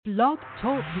Blog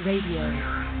Talk Radio.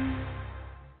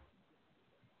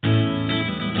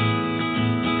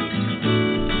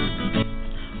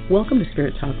 Welcome to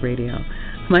Spirit Talk Radio.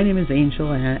 My name is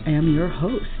Angel and I am your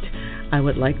host. I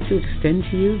would like to extend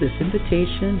to you this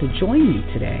invitation to join me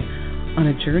today on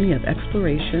a journey of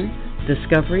exploration,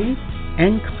 discovery,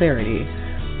 and clarity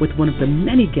with one of the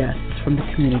many guests from the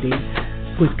community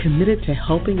who is committed to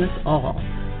helping us all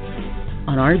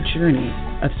on our journey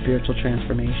of spiritual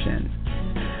transformation.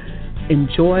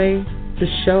 Enjoy the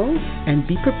show and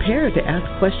be prepared to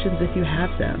ask questions if you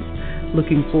have them.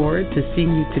 Looking forward to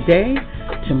seeing you today,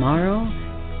 tomorrow,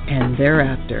 and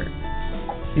thereafter.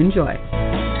 Enjoy.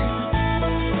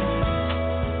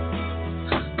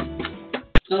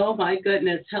 Oh my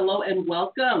goodness. Hello and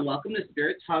welcome. Welcome to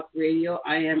Spirit Talk Radio.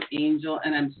 I am Angel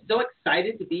and I'm so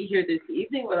excited to be here this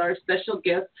evening with our special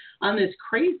guest on this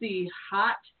crazy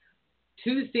hot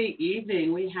Tuesday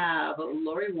evening. We have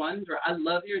Laurie Wondra. I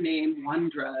love your name,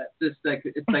 Wondra. It's like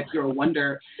you're a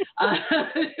wonder.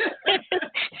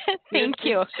 Thank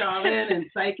you. Shaman and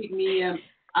psychic medium.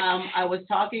 I was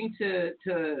talking to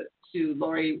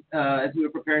Laurie as we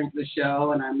were preparing for the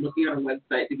show, and I'm looking at her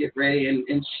website to get ready,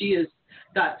 and she has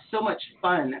got so much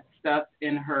fun stuff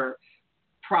in her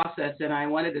process. And I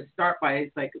wanted to start by,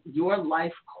 it's like your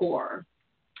life core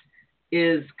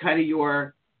is kind of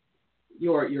your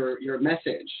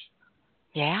message.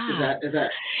 Yeah. Is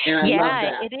that? And I love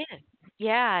that. It is.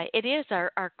 Yeah, it is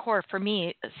our core. For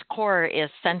me, core is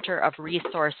center of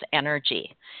resource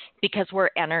energy because we're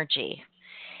energy.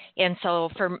 And so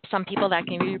for some people that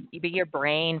can be your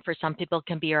brain, for some people it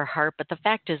can be your heart, but the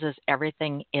fact is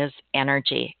everything is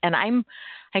energy. And I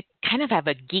kind of have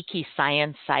a geeky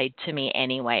science side to me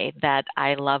anyway, that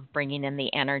I love bringing in the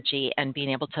energy and being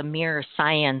able to mirror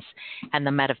science and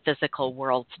the metaphysical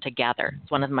worlds together.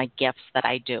 It's one of my gifts that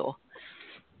I do.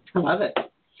 I love it.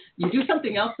 You do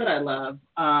something else that I love.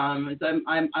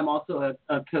 I'm also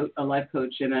a life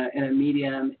coach and a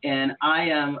medium, and I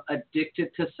am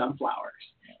addicted to sunflowers.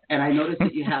 And I noticed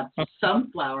that you have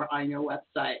sunflower on your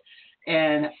website.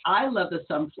 And I love the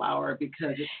sunflower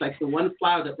because it's like the one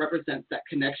flower that represents that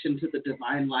connection to the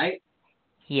divine light.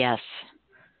 Yes.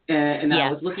 And yes.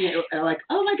 I was looking at it like,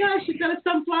 oh my gosh, she's got a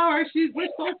sunflower. We're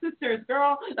soul sisters,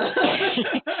 girl.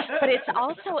 But it's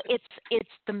also, it's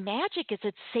the magic is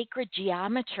it's sacred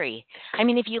geometry. I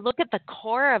mean, if you look at the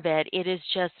core of it,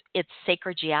 it's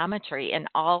sacred geometry in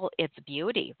all its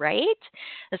beauty, right?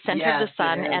 The center of the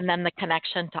sun and then the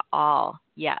connection to all.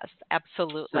 Yes,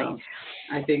 absolutely. So,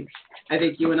 I think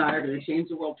you and I are going to change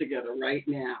the world together right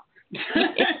now.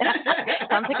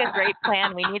 Sounds like a great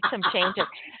plan. We need some changes.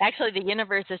 Actually, the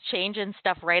universe is changing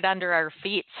stuff right under our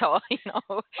feet, so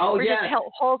we're just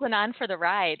holding on for the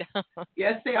ride.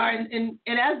 Yes, they are. And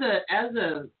as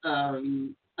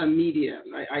a medium,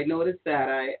 I noticed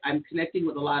that I'm connecting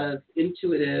with a lot of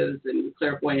intuitives and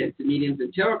clairvoyants and mediums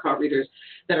and tarot card readers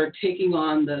that are taking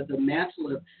on the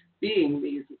mantle of being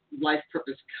these life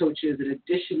purpose coaches in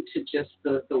addition to just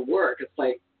the work. It's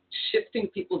like shifting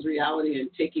people's reality and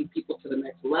taking people to the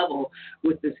next level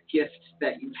with this gift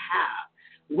that you have.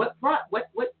 What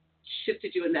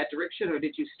shifted you in that direction, or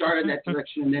did you start in that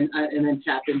direction and then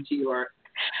tap into your?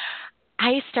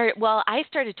 I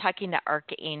started talking to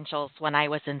archangels when I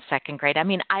was in second grade. I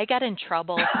mean, I got in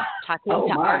trouble talking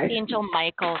to Archangel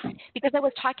Michael because I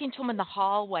was talking to him in the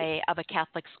hallway of a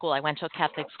Catholic school. I went to a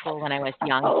Catholic school when I was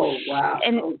young. Oh, wow.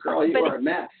 Girl, you are a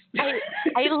mess.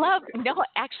 I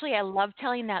love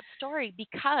telling that story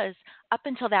because up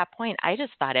until that point, I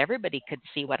just thought everybody could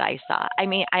see what I saw. I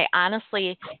mean, I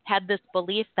honestly had this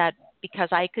belief that because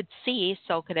I could see,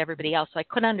 so could everybody else. So I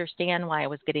couldn't understand why I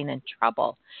was getting in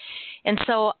trouble. And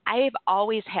so I've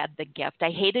always had the gift. I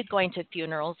hated going to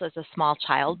funerals as a small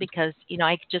child because,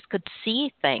 I just could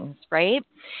see things, right?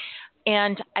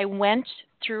 And I went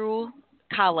through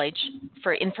college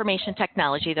for information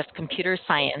technology, that's computer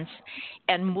science,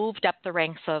 and moved up the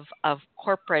ranks of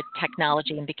corporate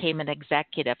technology and became an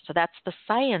executive. So that's the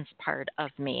science part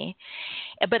of me.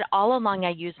 But all along I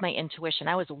used my intuition.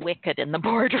 I was wicked in the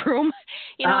boardroom.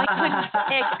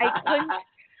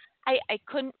 I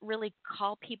couldn't really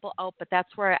call people out, but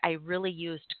that's where I really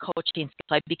used coaching.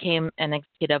 So I became an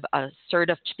executive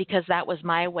assertive because that was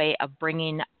my way of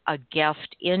bringing a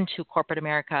gift into corporate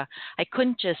America. I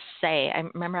couldn't just say. I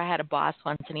remember I had a boss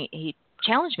once, and he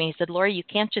challenged me. He said, Laurie, you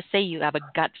can't just say you have a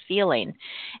gut feeling.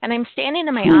 And I'm standing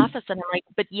in my office, and I'm like,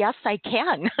 but yes, I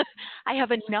can. I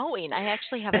have a knowing. I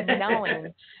actually have a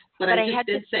knowing. But I just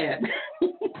did say it.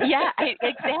 Yeah,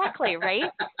 exactly,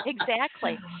 right?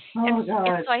 Exactly. And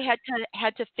so I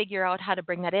had to figure out how to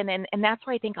bring that in. And that's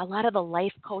why I think a lot of the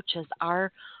life coaches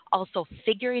are also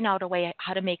figuring out a way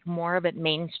how to make more of it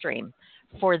mainstream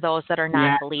for those that are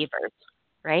Yeah. non-believers,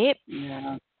 right?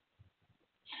 Yeah.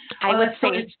 I would that's say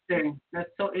so interesting. That's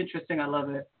so interesting. I love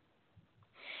it.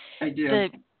 I do.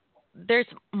 there's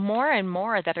more and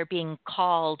more that are being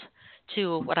called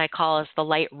to what I call as the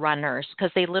light runners,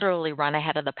 because they literally run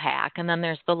ahead of the pack. And then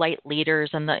there's the light leaders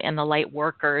and the light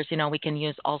workers. We can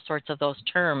use all sorts of those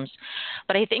terms.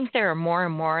 But I think there are more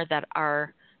and more that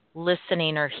are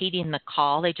listening or heeding the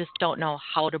call. They just don't know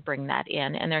how to bring that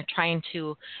in. And they're trying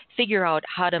to figure out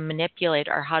how to manipulate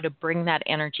or how to bring that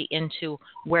energy into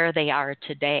where they are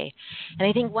today. And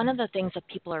I think one of the things that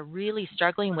people are really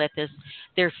struggling with is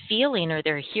they're feeling or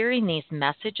they're hearing these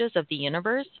messages of the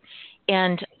universe,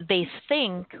 and they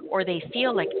think or they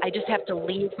feel like, I just have to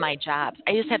leave my job.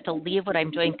 I just have to leave what I'm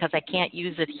doing because I can't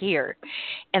use it here.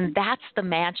 And that's the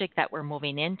magic that we're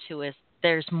moving into, is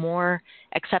there's more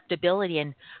acceptability.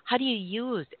 And how do you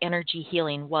use energy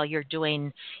healing while you're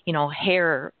doing,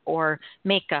 hair or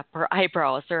makeup or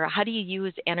eyebrows? Or how do you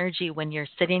use energy when you're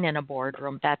sitting in a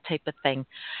boardroom, that type of thing?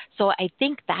 So I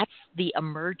think that's the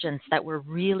emergence that we're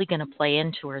really going to play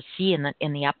into or see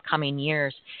in the upcoming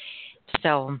years.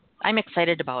 So I'm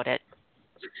excited about it.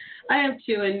 I am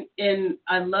too, and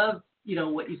I love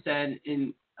what you said.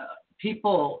 In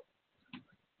people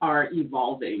are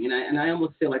evolving, and I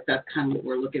almost feel like that's kind of what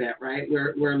we're looking at, right?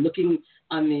 We're looking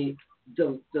on the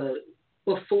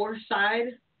before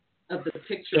side of the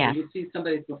picture. Yeah. When you see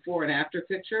somebody's before and after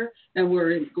picture, and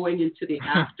we're going into the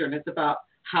after, and it's about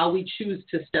how we choose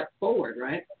to step forward,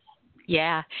 right?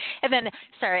 Yeah. And then,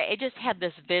 sorry, I just had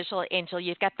this visual, Angel.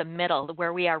 You've got the middle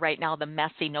where we are right now, the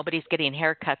messy. Nobody's getting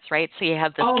haircuts, right? So you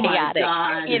have this chaotic.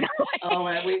 My God. Oh,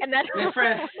 and then,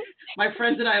 my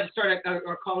friends and I have started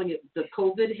are calling it the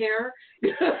COVID hair.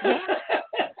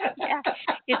 Yeah.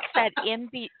 It's that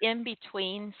in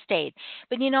between state.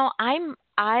 But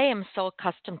I am so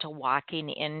accustomed to walking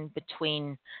in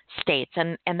between states,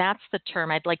 and that's the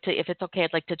term I'd like to, if it's okay,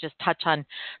 I'd like to just touch on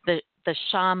the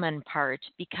shaman part,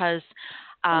 because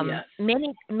Yes.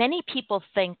 many people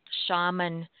think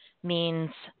shaman means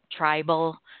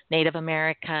tribal, Native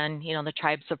American, the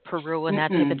tribes of Peru and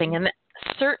that type of thing. And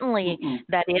certainly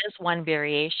that is one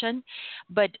variation.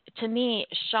 But to me,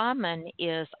 shaman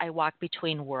is, I walk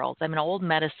between worlds. I'm an old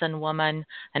medicine woman,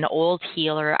 an old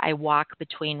healer. I walk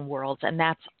between worlds, and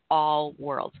that's all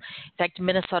worlds. In fact,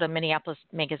 Minneapolis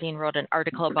Magazine wrote an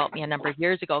article about me a number of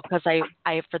years ago, because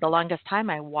I for the longest time,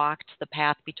 I walked the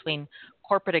path between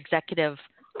corporate executive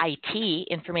IT,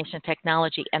 information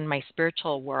technology, and my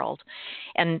spiritual world.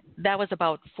 And that was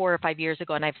about 4 or 5 years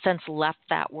ago, and I've since left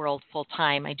that world full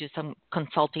time. I do some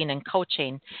consulting and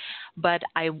coaching, but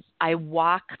I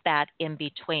walk that in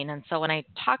between. And so when I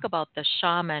talk about the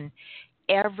shaman,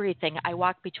 everything, I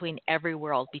walk between every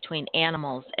world, between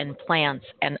animals and plants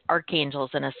and archangels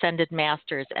and ascended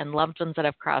masters and loved ones that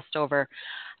have crossed over,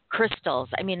 crystals.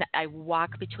 I mean, I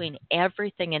walk between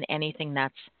everything and anything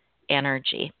that's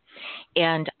energy.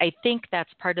 And I think that's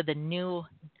part of the new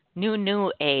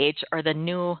age, or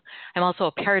I'm also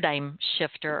a paradigm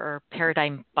shifter or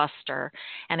paradigm buster.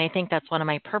 And I think that's one of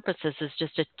my purposes, is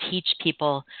just to teach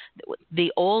people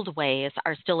the old ways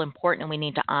are still important and we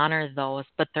need to honor those,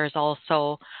 but there's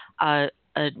also an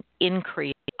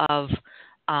increase of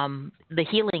the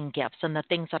healing gifts and the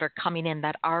things that are coming in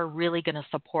that are really going to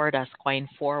support us going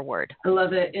forward. I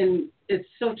love it. And it's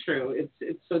so true.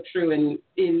 It's so true. And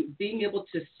in being able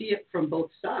to see it from both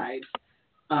sides,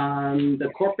 the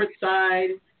corporate side,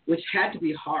 which had to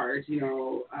be hard,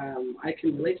 I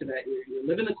can relate to that. You're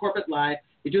living the corporate life,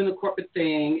 you're doing the corporate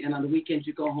thing, and on the weekends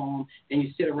you go home and you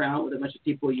sit around with a bunch of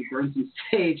people, you burn some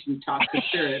sage and you talk to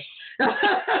spirits.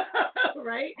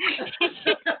 Right?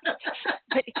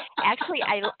 But actually,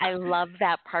 I love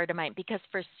that part of mine, because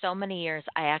for so many years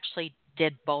I actually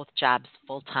did both jobs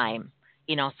full time.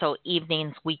 So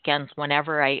evenings, weekends,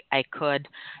 whenever I could,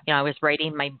 I was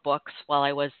writing my books while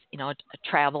I was,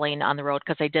 traveling on the road,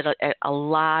 because I did a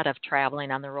lot of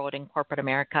traveling on the road in corporate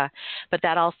America. But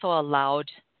that also allowed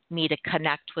me to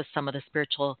connect with some of the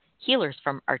spiritual healers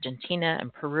from Argentina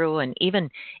and Peru and even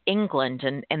England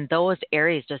and those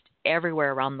areas, just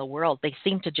everywhere around the world. They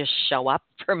seem to just show up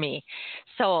for me.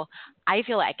 So I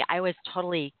feel like I was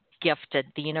totally gifted.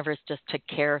 The universe just took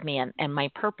care of me, and my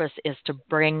purpose is to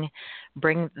bring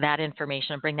that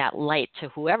information, bring that light to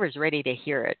whoever's ready to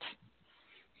hear it.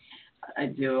 I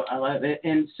do. I love it.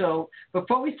 And so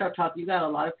before we start talking, you got a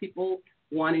lot of people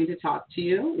wanting to talk to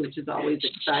you, which is always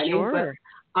exciting. Sure.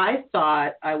 But I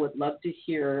thought I would love to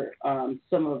hear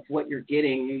some of what you're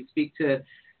getting. You speak to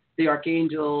the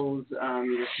archangels,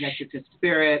 you're connected to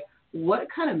spirit. What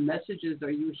kind of messages are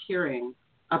you hearing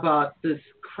about this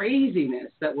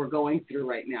craziness that we're going through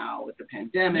right now with the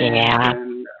pandemic Yeah.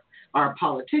 and our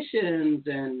politicians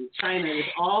and China, with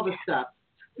all the stuff.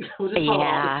 We'll just call it all the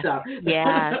Yeah, stuff.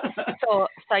 yeah. So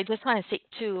I just want to say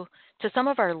to some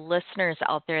of our listeners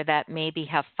out there that maybe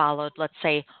have followed, let's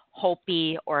say,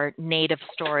 Hopi or Native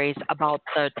stories about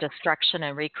the destruction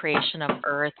and recreation of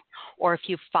Earth, or if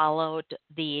you followed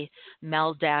the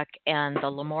Meldek and the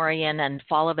Lemurian and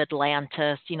fall of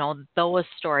Atlantis, those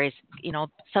stories.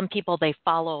 Some people, they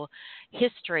follow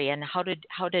history and how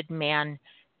did man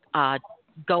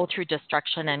go through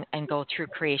destruction and go through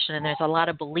creation. And there's a lot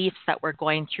of beliefs that we're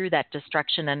going through that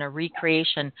destruction and a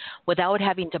recreation without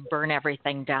having to burn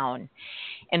everything down.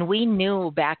 And we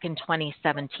knew back in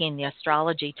 2017, the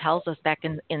astrology tells us back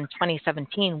in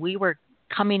 2017, we were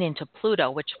coming into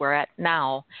Pluto, which we're at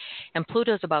now. And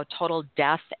Pluto is about total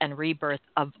death and rebirth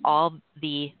of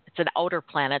it's an outer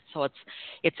planet, so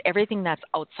it's everything that's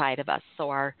outside of us. So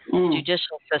our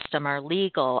judicial system, our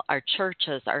legal, our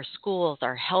churches, our schools,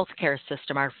 our healthcare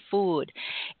system, our food,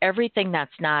 everything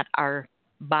that's not our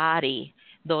body,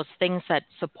 those things that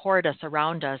support us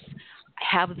around us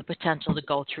have the potential to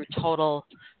go through total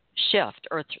shift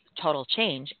or total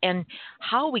change. And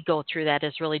how we go through that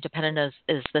is really dependent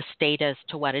is the state as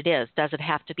to what it is. Does it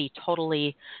have to be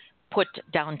totally put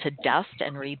down to dust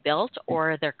and rebuilt,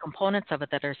 or are there components of it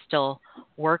that are still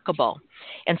workable?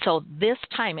 And so this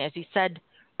time, as you said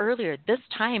earlier, this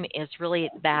time is really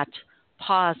that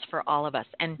pause for all of us.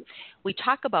 And we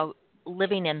talk about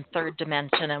living in third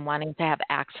dimension and wanting to have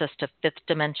access to fifth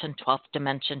dimension, 12th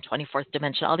dimension, 24th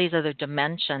dimension, all these other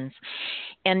dimensions.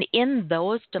 And in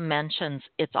those dimensions,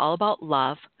 it's all about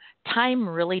love. Time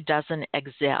really doesn't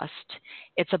exist.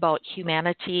 It's about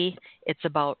humanity. It's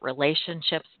about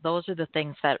relationships. Those are the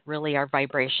things that really are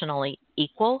vibrationally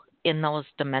equal in those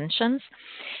dimensions.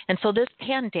 And so this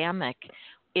pandemic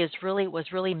was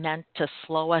really meant to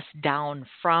slow us down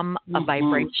from a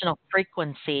vibrational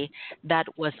frequency that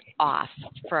was off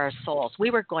for our souls.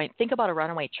 Think about a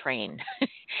runaway train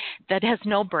that has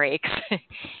no brakes,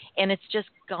 and it's just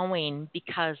going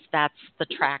because that's the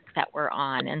track that we're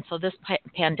on. And so this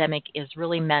pandemic is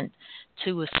really meant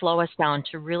to slow us down,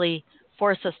 to really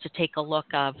force us to take a look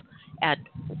at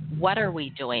what are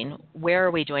we doing, where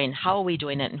are we doing, how are we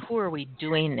doing it, and who are we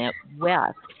doing it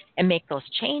with, and make those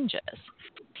changes.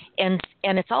 And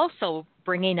it's also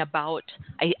bringing about,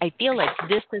 I feel like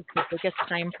this is the biggest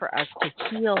time for us to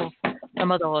heal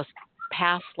some of those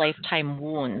past lifetime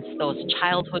wounds, those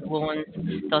childhood wounds,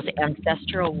 those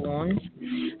ancestral wounds.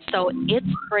 So it's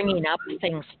bringing up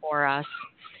things for us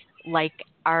like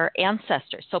our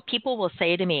ancestors. So people will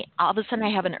say to me, all of a sudden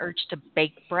I have an urge to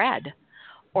bake bread,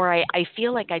 or I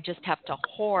feel like I just have to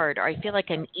hoard, or I feel like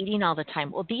I'm eating all the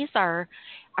time. Well,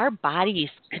 our bodies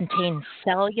contain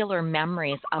cellular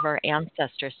memories of our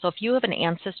ancestors. So if you have an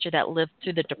ancestor that lived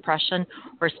through the Depression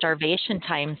or starvation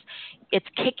times, it's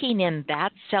kicking in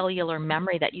that cellular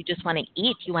memory that you just want to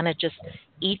eat. You want to just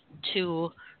eat to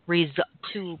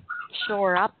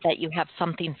shore up that you have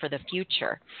something for the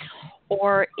future.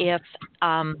 Or if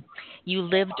you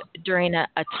lived during a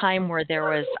time where there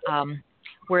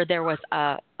was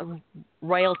a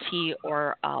royalty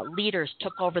or leaders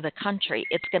took over the country,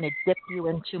 it's going to dip you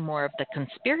into more of the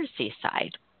conspiracy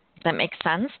side. Does that make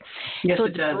sense? Yes, so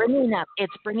it does.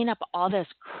 It's bringing up all this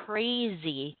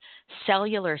crazy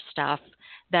cellular stuff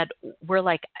that we're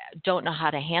like, don't know how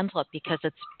to handle it because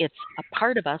it's a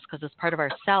part of us, because it's part of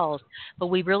our cells, but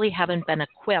we really haven't been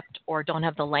equipped or don't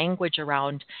have the language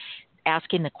around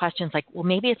asking the questions like, well,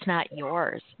 maybe it's not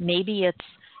yours. Maybe it's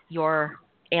your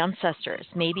ancestors.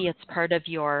 Maybe it's part of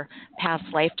your past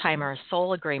lifetime or a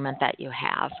soul agreement that you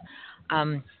have.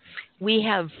 We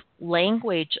have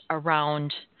language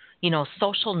around,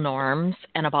 social norms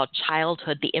and about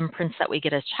childhood, the imprints that we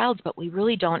get as childs, but we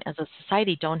really don't, as a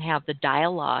society, don't have the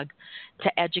dialogue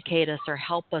to educate us or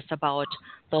help us about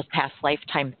those past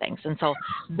lifetime things. And so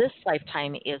this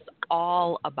lifetime is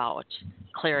all about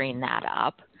clearing that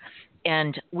up.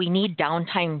 And we need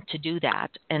downtime to do that.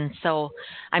 And so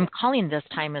I'm calling this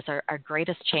time as our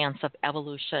greatest chance of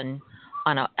evolution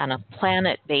on a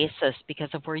planet basis, because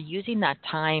if we're using that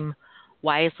time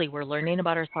wisely, we're learning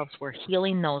about ourselves, we're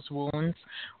healing those wounds,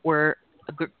 we're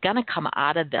going to come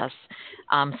out of this.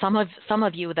 Some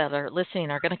of you that are listening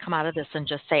are going to come out of this and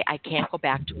just say, I can't go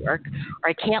back to work,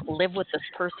 or I can't live with this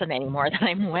person anymore that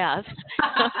I'm with,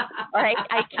 or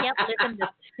I can't live in this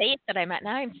state that I'm at.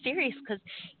 Now I'm serious, because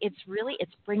it's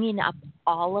bringing up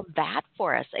all of that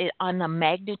for us on a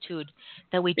magnitude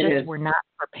that we just were not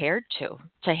prepared to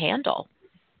handle.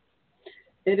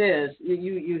 It is.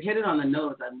 You hit it on the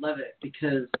nose. I love it,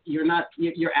 because you're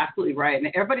absolutely right.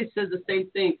 And everybody says the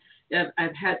same thing.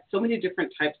 I've had so many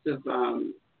different types of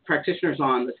practitioners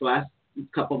on this last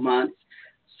couple months,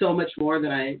 so much more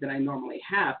than I normally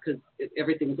have because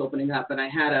everything is opening up. And I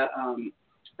had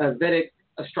a Vedic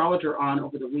astrologer on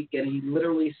over the weekend. And he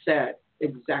literally said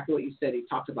exactly what you said. He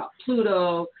talked about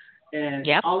Pluto and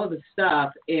all of the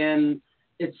stuff, and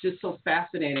it's just so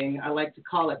fascinating. I like to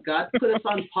call it God put us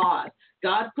on pause.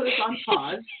 God put us on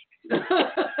pause.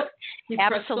 He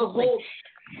pressed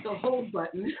the hold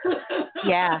button.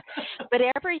 Yeah, but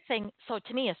everything, so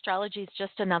to me, astrology is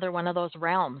just another one of those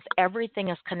realms. Everything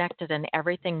is connected and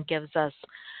everything gives us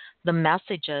the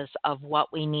messages of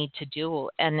what we need to do.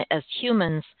 And as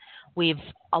humans, we've,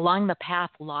 along the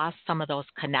path, lost some of those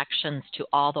connections to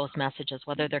all those messages,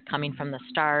 whether they're coming from the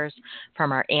stars,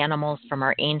 from our animals, from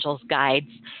our angels, guides,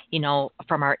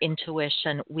 from our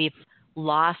intuition. We've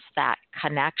lost that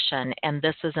connection, and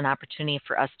this is an opportunity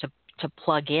for us to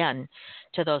plug in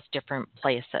to those different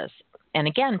places. And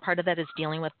again, part of that is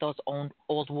dealing with those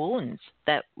old wounds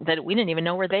that we didn't even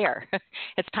know were there.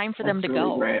 It's time for them to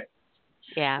go. Great.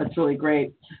 Yeah. That's really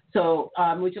great. So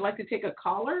would you like to take a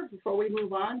caller before we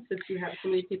move on, since you have so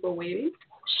many people waiting?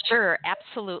 Sure,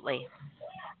 absolutely.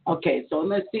 Okay, so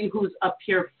let's see who's up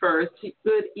here first.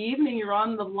 Good evening. You're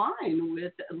on the line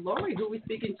with Laurie. Who are we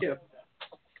speaking to?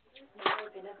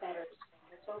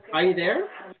 Are you there?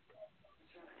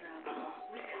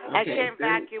 Okay, I can't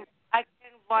vacuum. I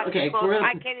can't wash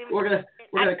clothes.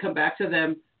 We're gonna come back to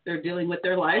them. They're dealing with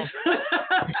their life.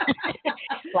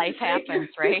 Life happens,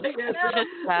 right? Yes,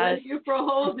 thank you for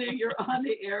holding. You're on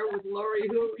the air with Laurie.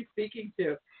 Who are we speaking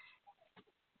to?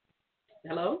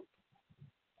 Hello?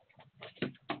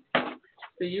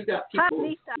 So you got people. Hi,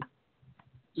 Lisa.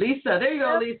 Lisa, there you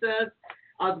go, Lisa.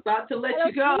 I was about to let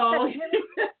you go.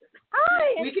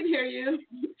 Hi. We can hear you.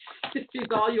 She's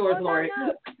all yours, Laurie.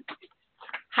 No.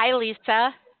 Hi,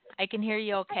 Lisa. I can hear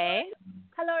you okay.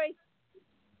 Hi, Laurie.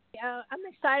 I'm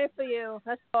excited for you.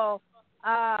 That's all.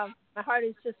 My heart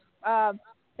is just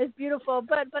it's beautiful.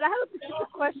 But I have a particular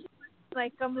question.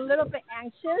 Like, I'm a little bit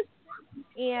anxious,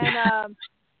 and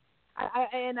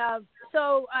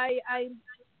so I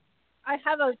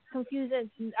have a confusion.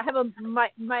 I have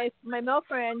my male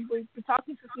friend. We've been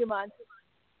talking for a few months.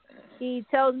 He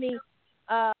tells me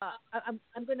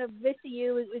I'm going to visit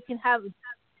you. We can have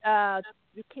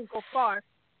we can go far.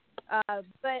 But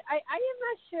I am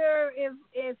not sure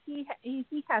if he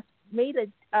has made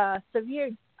a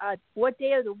severe what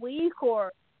day of the week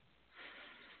or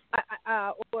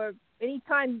any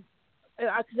time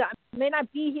because I may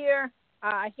not be here.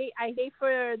 I hate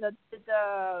for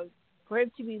for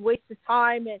him to be wasted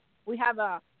time, and we have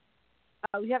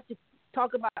to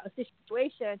talk about a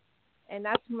situation, and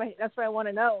that's what I want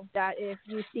to know, that if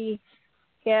you see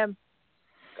him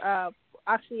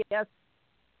actually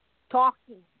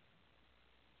talking.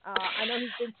 I know he's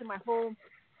been to my home,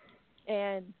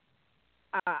 and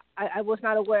I was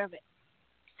not aware of it.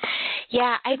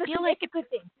 Yeah, I feel like it's a good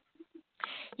thing.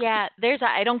 Yeah,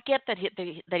 I don't get that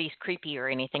he's creepy or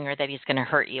anything, or that he's going to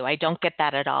hurt you. I don't get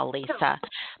that at all, Lisa.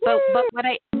 But what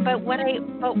I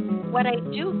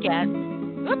do get.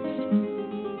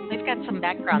 Oops, we've got some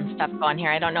background stuff going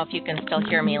here. I don't know if you can still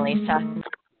hear me, Lisa.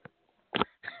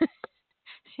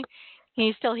 Can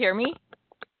you still hear me?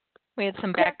 We had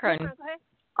some background. Go ahead.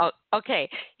 Oh, okay.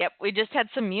 Yep, we just had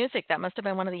some music. That must have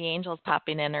been one of the angels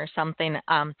popping in or something.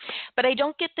 But I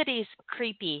don't get that he's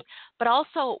creepy. But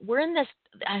also, we're in this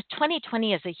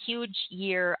 2020 is a huge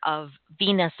year of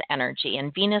Venus energy,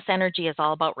 and Venus energy is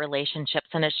all about relationships,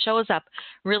 and it shows up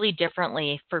really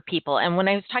differently for people. And when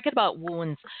I was talking about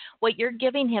wounds, what you're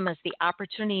giving him is the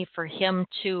opportunity for him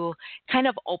to kind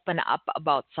of open up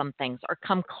about some things or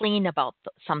come clean about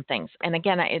some things. And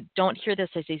again, I don't hear this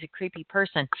as he's a creepy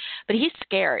person, but he's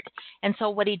scared. And so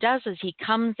what he does is he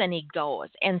comes and he goes.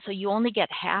 And so you only get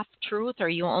half truth, or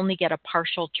you only get a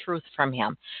partial truth from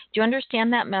him. Do you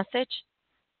understand that message?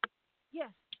 Yes.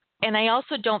 And I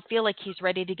also don't feel like he's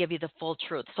ready to give you the full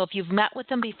truth. So if you've met with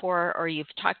him before or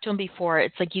you've talked to him before,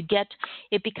 it's like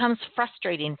it becomes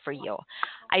frustrating for you.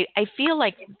 I feel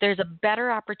like there's a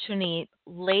better opportunity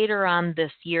later on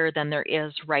this year than there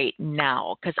is right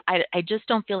now, because I just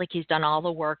don't feel like he's done all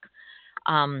the work.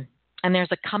 And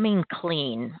there's a coming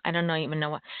clean. I don't even know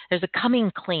what. There's a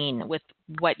coming clean with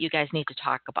what you guys need to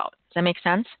talk about. Does that make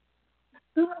sense?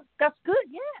 That's good,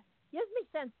 yeah. Yes,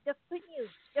 makes sense. Just good news.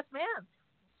 Yes, ma'am.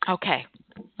 Okay.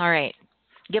 All right.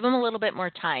 Give him a little bit more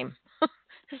time.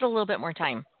 Just a little bit more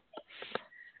time.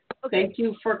 Okay. Thank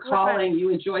you for calling. You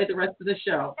enjoy the rest of the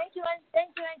show. Thank you,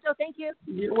 Angel. Thank you.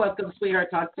 You're welcome, sweetheart.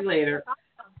 Talk to you later.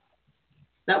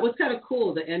 That was kind of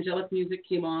cool. The angelic music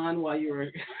came on while you were.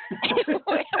 It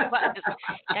was.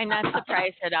 I'm not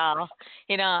surprised at all.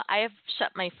 I have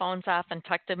shut my phones off and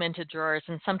tucked them into drawers,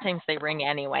 and sometimes they ring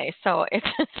anyway. So it's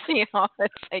it's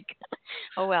like,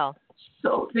 oh well.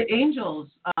 So the angels,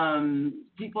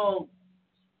 people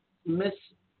miss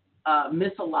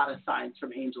a lot of signs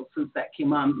from angels since that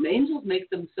came on. The angels make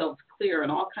themselves clear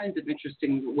in all kinds of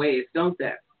interesting ways, don't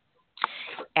they?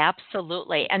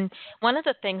 Absolutely. And one of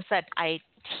the things that I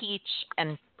teach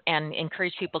and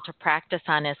encourage people to practice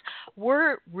on is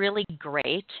we're really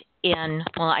great in,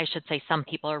 well, I should say some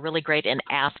people are really great in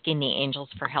asking the angels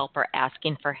for help or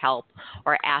asking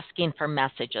for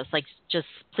messages, like just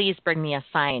please bring me a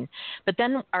sign. But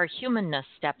then our humanness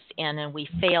steps in and we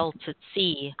fail to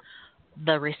see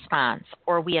the response,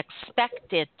 or we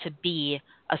expect it to be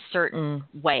a certain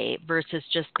way versus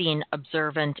just being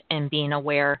observant and being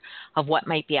aware of what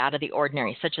might be out of the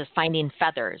ordinary, such as finding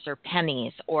feathers or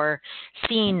pennies or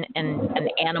seeing an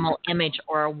animal image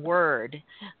or a word,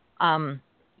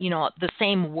 the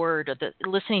same word or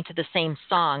listening to the same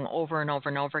song over and over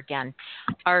and over again.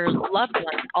 Our loved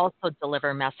ones also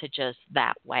deliver messages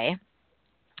that way,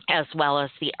 as well as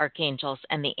the archangels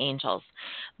and the angels.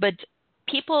 But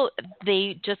people,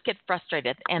 they just get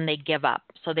frustrated and they give up.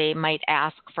 So they might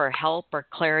ask for help or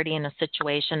clarity in a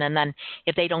situation, and then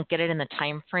if they don't get it in the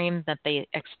time frame that they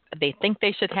think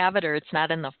they should have it, or it's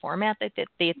not in the format that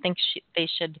they think they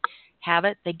should have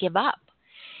it, they give up.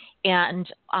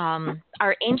 And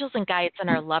our angels and guides and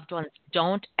our loved ones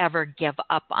don't ever give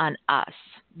up on us.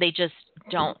 They just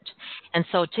don't. And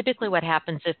so typically what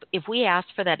happens if we ask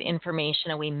for that information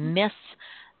and we miss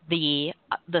the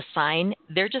sign,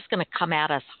 they're just going to come at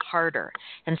us harder.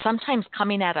 And sometimes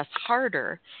coming at us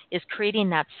harder is creating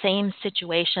that same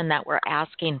situation that we're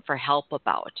asking for help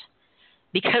about,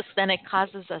 because then it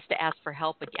causes us to ask for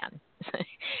help again.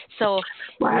 So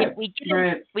right. we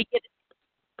get.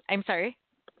 I'm sorry.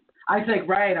 I think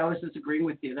right. I was just agreeing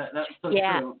with you. That's so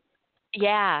true.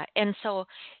 Yeah, and so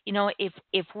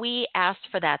if we ask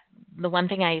for that, the one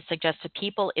thing I suggest to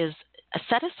people is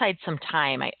set aside some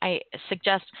time. I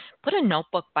suggest put a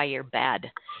notebook by your bed.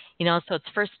 So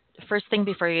it's first thing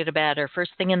before you go to bed or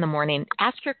first thing in the morning.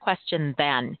 Ask your question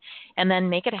then, and then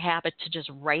make it a habit to just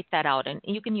write that out. And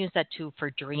you can use that too for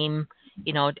dream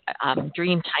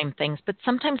time things. But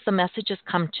sometimes the messages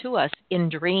come to us in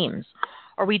dreams,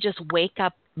 or we just wake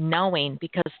up knowing,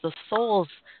 because the souls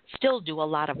still do a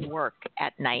lot of work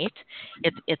at night.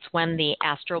 It's when the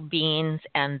astral beings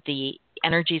and the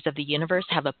energies of the universe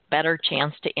have a better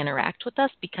chance to interact with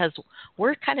us, because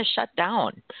we're kind of shut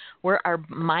down, where our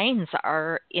minds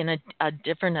are in a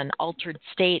different and altered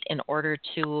state in order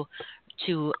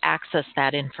to access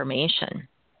that information.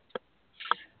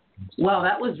 Well,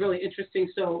 that was really interesting.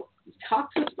 So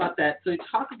talk to us about that. So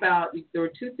talk about, there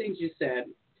were two things you said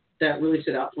that really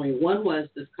stood out for me. One was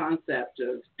this concept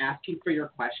of asking for your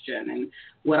question. And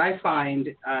what I find,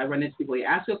 I run into people, you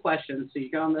ask a question, so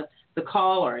you go on the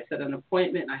call, or I set an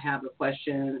appointment and I have a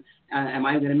question, am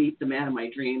I going to meet the man of my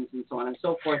dreams, and so on and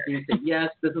so forth. And you say, yes,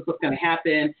 this is what's going to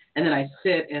happen. And then I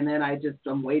sit, and then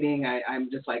I'm waiting. I'm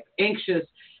just like anxious.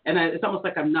 And it's almost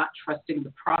like I'm not trusting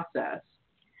the process.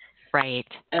 Right.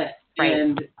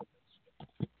 And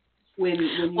when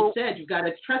you said you've got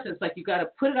to trust it, it's like you got to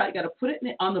put it out. You got to put it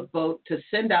on the boat to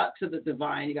send out to the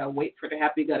divine. You got to wait for it to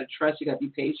happen. You got to trust. You got to be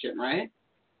patient, right?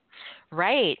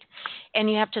 Right. And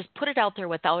you have to put it out there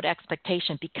without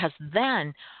expectation, because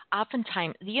then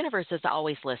oftentimes the universe is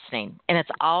always listening and it's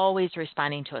always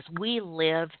responding to us. We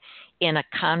live in a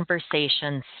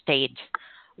conversation state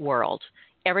world.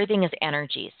 Everything is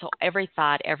energy. So every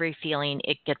thought, every feeling,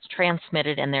 it gets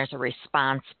transmitted and there's a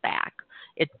response back.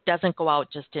 It doesn't go out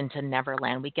just into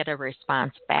Neverland. We get a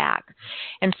response back.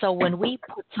 And so when we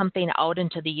put something out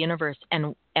into the universe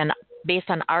and based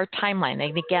on our timeline,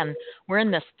 and again, we're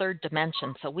in this third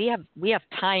dimension, so we have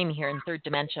time here in third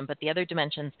dimension, but the other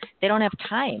dimensions, they don't have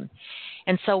time.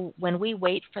 And so when we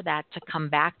wait for that to come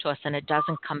back to us and it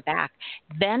doesn't come back,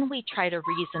 then we try to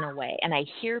reason away. And I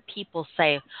hear people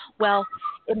say, well,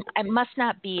 it must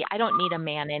not be, I don't need a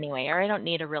man anyway, or I don't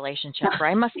need a relationship, or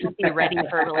I must not be ready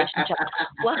for a relationship.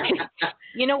 Well,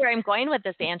 you know where I'm going with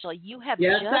this, Angela. You have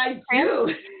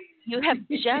You have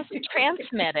just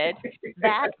transmitted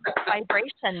that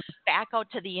vibration back out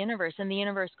to the universe, and the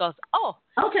universe goes, oh,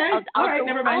 okay, all right,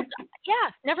 never mind.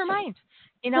 Never mind.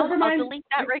 I'll delete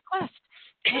that request.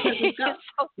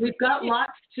 We've got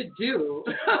lots to do.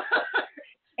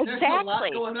 There's Exactly. a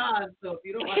lot going on, so if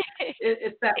you don't want,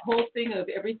 it's that whole thing of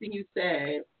everything you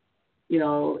say,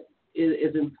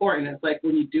 is important. It's like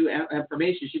when you do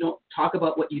affirmations, you don't talk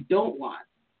about what you don't want.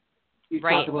 You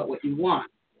talk about what you want.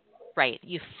 Right.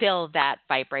 You feel that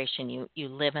vibration. You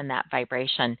live in that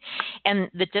vibration. And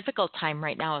the difficult time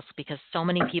right now is because so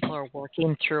many people are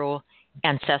working through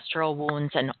ancestral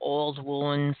wounds and old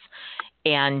wounds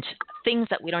and things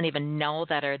that we don't even know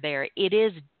that are there. It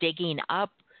is digging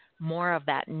up more of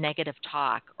that negative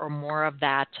talk or more of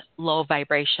that low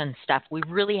vibration stuff. We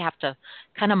really have to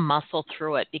kind of muscle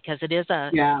through it because it is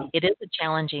a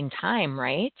challenging time,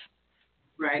 right?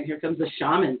 Right, here comes the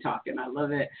shaman talking. I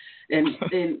love it. And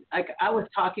I was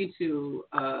talking to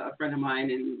a friend of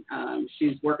mine, and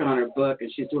she's working on her book,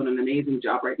 and she's doing an amazing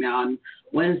job right now. And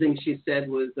one thing she said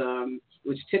was,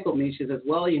 which tickled me, she says,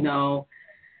 well,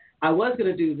 I was going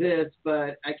to do this,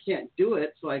 but I can't do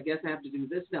it, so I guess I have to do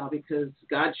this now because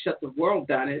God shut the world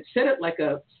down. And it said it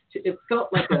it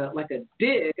felt like a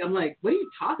dig. I'm like, what are you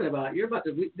talking about? You're about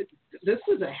to. This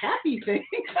is a happy thing.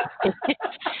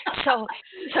 so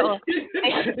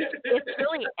it's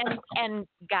really and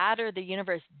God or the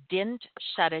universe didn't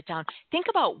shut it down. Think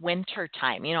about winter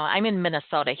time. I'm in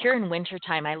Minnesota. Here in winter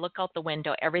time, I look out the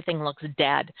window, everything looks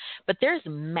dead, but there's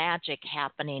magic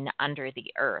happening under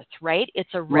the earth, right?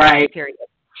 It's a rest period.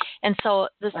 And so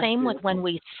the same with when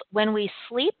we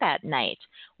sleep at night,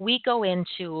 we go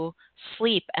into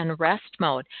sleep and rest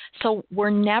mode. So we're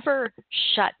never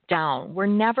shut down. We're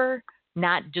never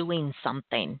not doing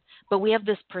something. But we have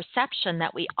this perception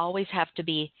that we always have to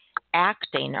be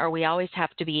acting or we always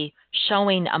have to be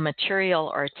showing a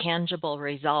material or a tangible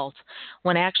result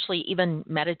when actually even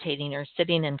meditating or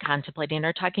sitting and contemplating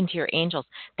or talking to your angels,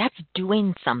 that's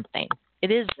doing something.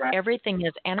 It is, everything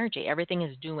is energy. Everything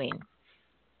is doing.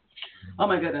 Oh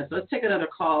my goodness! Let's take another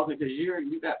call because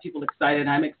you got people excited.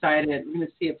 I'm excited. We're going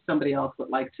to see if somebody else would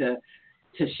like to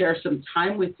share some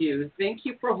time with you. Thank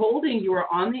you for holding. You are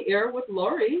on the air with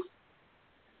Laurie.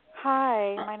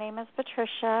 Hi, my name is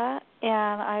Patricia,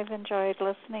 and I've enjoyed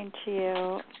listening to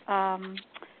you.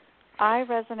 I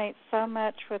resonate so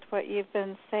much with what you've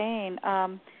been saying.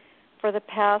 For the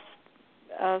past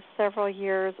several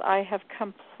years, I have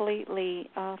completely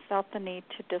felt the need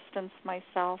to distance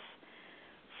myself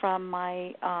from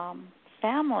my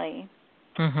family,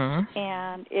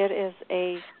 and it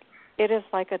is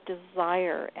like a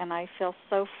desire, and I feel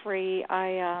so free.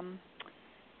 I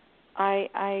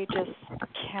just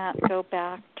can't go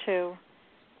back to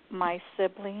my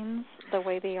siblings the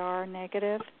way they are,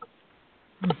 negative,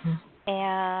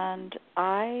 and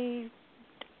I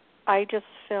just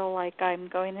feel like I'm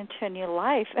going into a new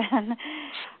life, and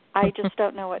I just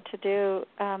don't know what to do,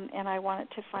 and I wanted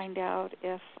to find out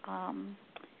if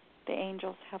the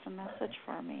angels have a message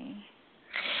for me.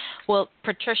 Well,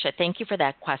 Patricia, thank you for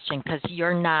that question because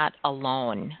you're not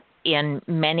alone. In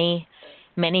many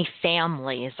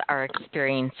families are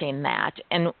experiencing that.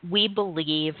 And we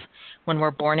believe when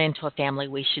we're born into a family,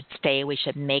 we should stay, we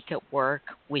should make it work,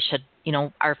 we should,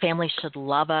 our family should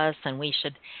love us and we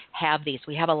should have these.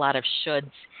 We have a lot of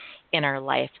shoulds in our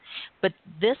life. But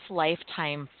this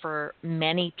lifetime for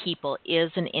many people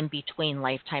is an in-between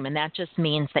lifetime, and that just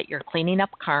means that you're cleaning up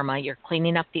karma, you're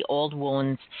cleaning up the old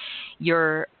wounds,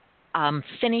 you're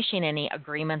finishing any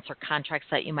agreements or contracts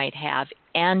that you might have,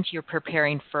 and you're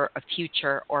preparing for a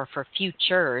future or for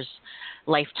futures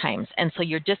lifetimes. And so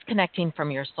you're disconnecting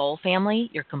from your soul family,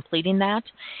 you're completing that,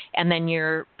 and then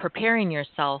you're preparing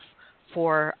yourself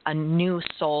for a new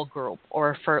soul group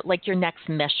or for like your next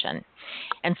mission.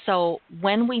 And so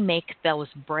when we make those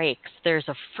breaks, there's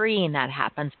a freeing that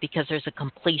happens because there's a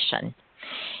completion.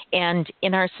 And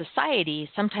in our society,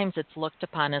 sometimes it's looked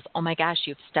upon as, oh my gosh,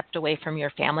 you've stepped away from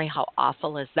your family. How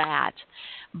awful is that?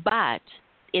 But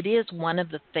it is one of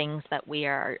the things that we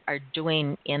are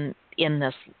doing in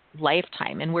this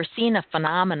lifetime. And we're seeing a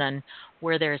phenomenon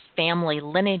where there's family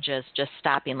lineages just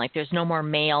stopping. Like there's no more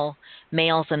males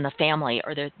in the family,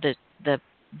 or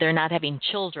they're not having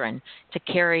children to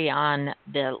carry on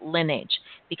the lineage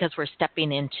because we're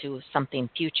stepping into something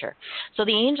future. So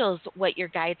the angels, what your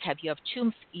guides have, you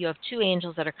have two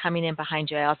angels that are coming in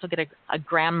behind you. I also get a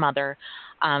grandmother.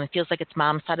 It feels like it's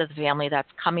mom's side of the family that's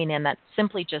coming in that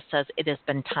simply just says, it has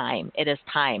been time. It is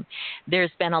time.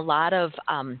 There's been a lot of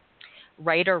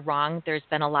right or wrong. There's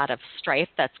been a lot of strife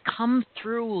that's come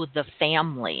through the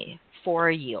family for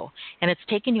you. And it's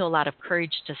taken you a lot of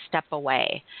courage to step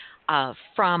away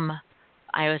from,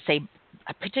 I would say,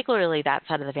 particularly that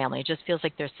side of the family. It just feels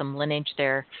like there's some lineage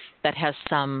there that has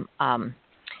some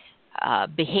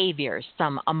behaviors,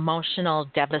 some emotional,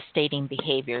 devastating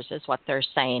behaviors is what they're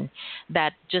saying,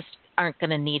 that just aren't going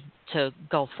to need to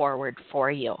go forward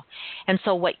for you. And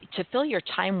so to fill your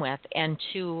time with and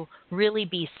to really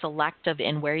be selective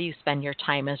in where you spend your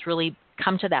time is really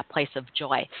come to that place of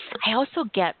joy. I also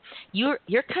get you're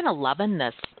kind of loving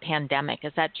this pandemic.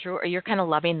 Is that true? Or you're kind of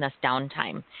loving this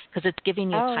downtime because it's giving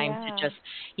you time to just,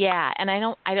 and I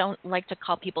don't like to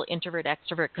call people introvert,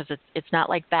 extrovert because it's not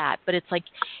like that, but it's like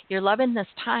you're loving this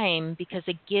time because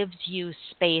it gives you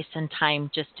space and time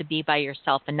just to be by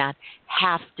yourself and not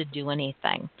have to do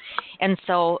anything. And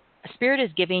so Spirit is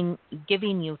giving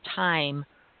you time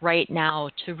right now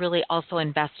to really also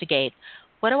investigate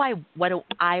what do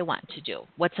I want to do?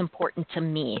 What's important to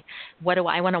me? What do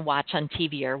I want to watch on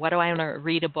TV, or what do I want to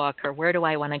read a book, or where do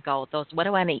I want to go? What do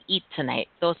I want to eat tonight?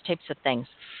 Those types of things.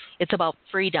 It's about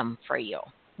freedom for you.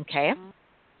 Okay?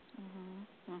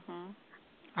 Mm-hmm.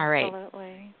 Mm-hmm. All right.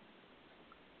 Absolutely.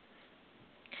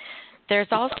 There's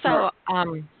also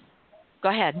go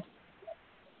ahead.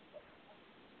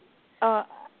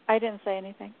 I didn't say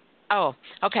anything. Oh,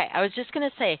 okay. I was just going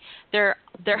to say there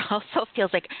also feels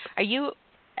like, are you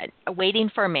waiting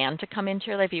for a man to come into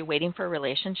your life? Are you waiting for a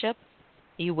relationship?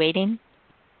 Are you waiting?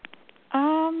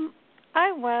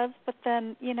 I was, but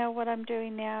then, what I'm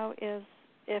doing now is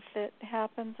if it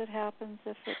happens, it happens.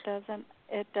 If it doesn't,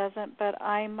 it doesn't. But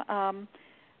I'm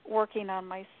working on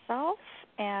myself,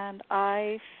 and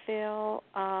I feel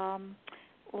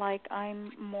like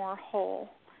I'm more whole.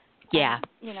 Yeah.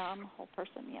 I'm a whole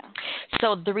person, yeah.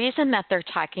 So the reason that they're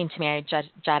talking to me, I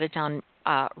jotted down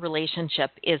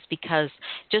relationship, is because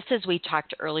just as we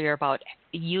talked earlier about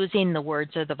using the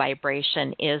words or the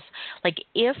vibration, is like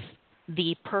if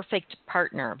the perfect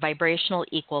partner, vibrational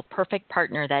equal, perfect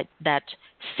partner that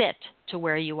fit to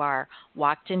where you are,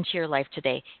 walked into your life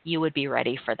today, you would be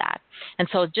ready for that. And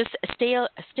so just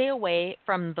stay away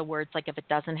from the words like if it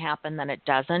doesn't happen, then it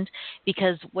doesn't,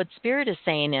 because what Spirit is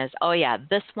saying is, oh yeah,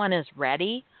 this one is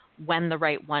ready when the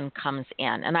right one comes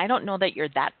in. And I don't know that you're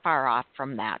that far off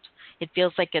from that. It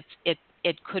feels like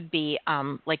it could be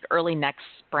like early next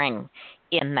spring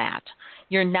in that.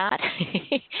 You're not,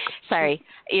 sorry,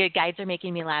 you guys are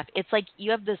making me laugh. It's like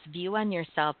you have this view on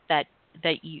yourself that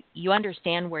you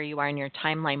understand where you are in your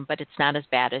timeline, but it's not as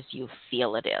bad as you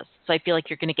feel it is. So I feel like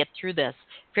you're going to get through this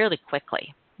fairly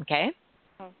quickly. Okay?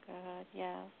 Oh, good.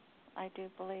 Yes, I do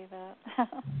believe it.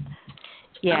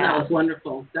 Yeah. That was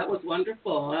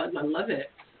wonderful. I love it.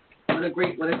 What a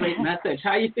great message.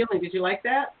 How are you feeling? Did you like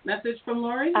that message from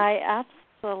Laurie? I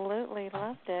absolutely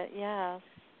loved it. Yes.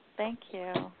 Thank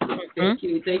you. Thank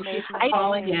you for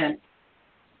calling in.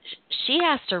 She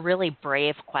asked a really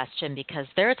brave question because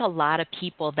there's a lot of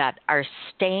people that are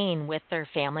staying with their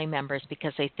family members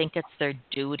because they think it's their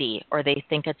duty or they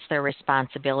think it's their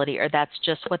responsibility or that's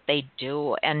just what they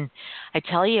do. And I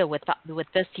tell you, with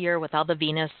this year, with all the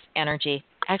Venus energy,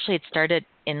 actually it started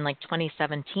in like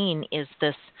 2017, is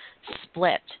this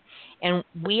split. And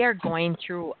we are going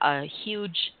through a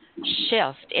huge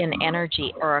shift in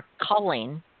energy, or a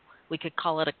culling. We could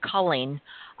call it a culling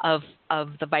of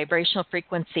the vibrational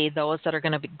frequency, those that are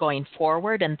going to be going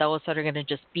forward and those that are going to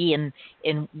just be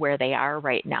in where they are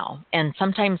right now. And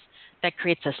sometimes that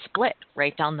creates a split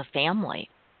right down the family.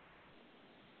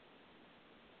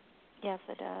 Yes,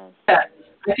 it does.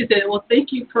 Like I said, well,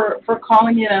 thank you for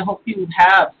calling in. I hope you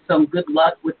have some good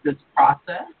luck with this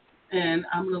process. And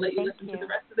I'm going to let you listen to the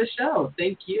rest of the show.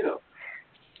 Thank you.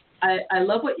 I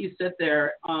love what you said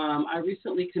there. I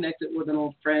recently connected with an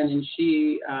old friend, and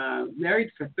she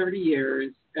married for 30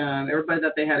 years. Everybody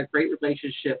thought they had a great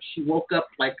relationship. She woke up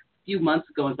like a few months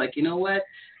ago and was like, you know what?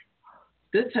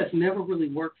 This has never really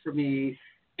worked for me,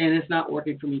 and it's not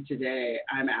working for me today.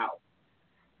 I'm out.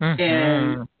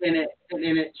 Mm-hmm. And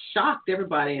it shocked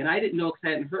everybody, and I didn't know because I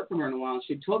hadn't heard from her in a while. And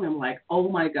she told me, I'm like, oh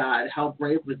my God, how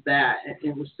brave was that? And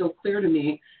it was so clear to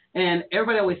me. And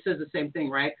everybody always says the same thing,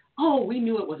 right? Oh, we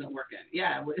knew it wasn't working.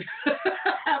 Yeah,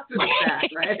 after the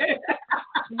fact, right?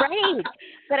 Right,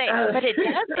 but it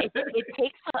does.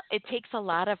 It takes a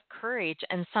lot of courage,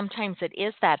 and sometimes it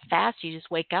is that fast. You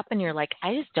just wake up and you're like,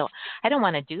 I don't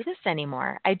want to do this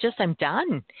anymore. I'm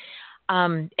done.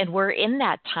 And we're in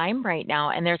that time right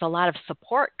now, and there's a lot of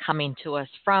support coming to us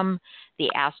from the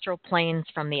astral planes,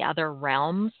 from the other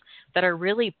realms that are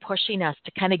really pushing us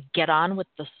to kind of get on with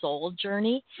the soul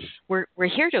journey. We're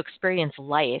here to experience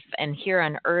life and here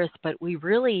on earth, but we're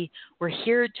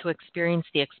here to experience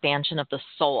the expansion of the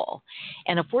soul.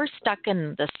 And if we're stuck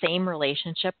in the same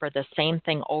relationship or the same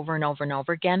thing over and over and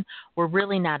over again, we're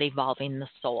really not evolving the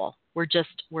soul. We're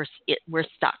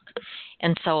stuck.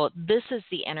 And so this is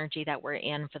the energy that we're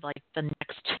in for like the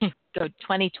next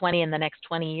 2020 and the next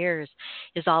 20 years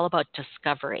is all about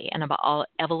discovery and about all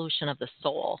evolution of the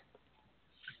soul.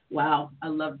 Wow, I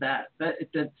love that. That's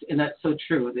so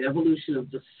true. The evolution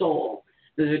of the soul.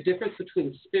 There's a difference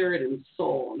between spirit and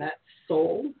soul. And that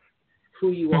soul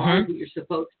who you are and who you're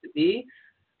supposed to be,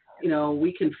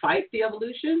 we can fight the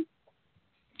evolution.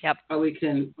 Yep. Or we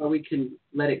can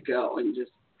let it go and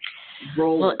just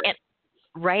roll with it.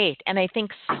 Right. And I think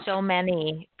so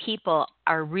many people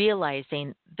are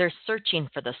realizing they're searching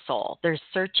for the soul. They're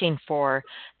searching for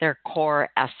their core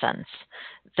essence.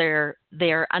 They're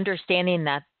understanding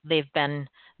that they've been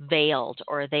veiled,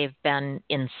 or they've been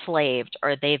enslaved,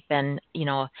 or they've been,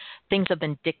 things have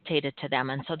been dictated to them.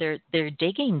 And so they're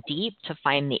digging deep to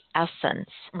find the essence.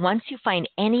 Once you find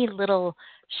any little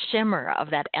shimmer of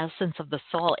that essence of the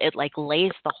soul, it like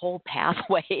lays the whole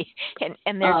pathway,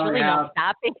 and there's really no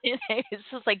stopping it. It's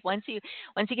just like once you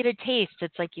get a taste,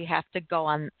 it's like you have to go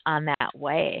on that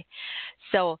way.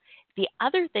 So the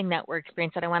other thing that we're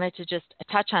experiencing that I wanted to just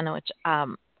touch on, which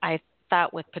I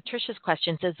thought with Patricia's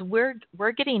questions, is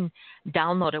we're getting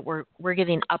downloaded, we're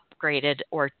getting upgraded,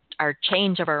 or our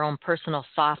change of our own personal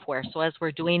software. So as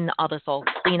we're doing all this old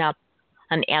cleanup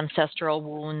on ancestral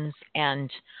wounds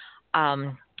and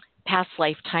past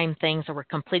lifetime things, or we're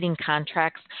completing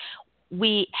contracts,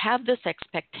 we have this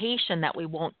expectation that we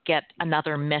won't get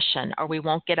another mission, or we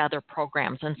won't get other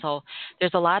programs. And so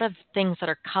there's a lot of things that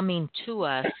are coming to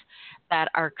us that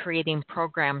are creating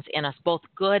programs in us, both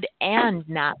good and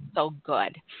not so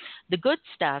good. The good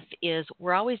stuff is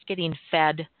we're always getting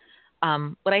fed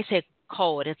what I say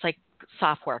code. It's like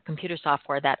software, computer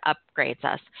software that upgrades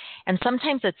us. And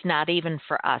sometimes it's not even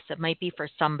for us. It might be for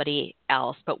somebody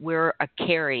else, but we're a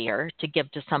carrier to give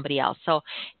to somebody else. So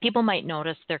people might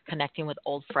notice they're connecting with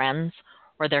old friends,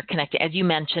 or they're connecting, as you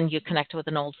mentioned, you connect with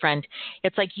an old friend.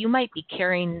 It's like you might be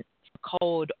carrying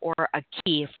code or a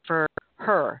key for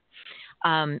her.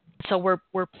 So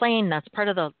we're playing, that's part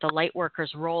of the light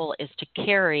worker's role, is to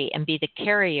carry and be the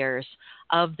carriers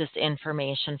of this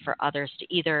information for others, to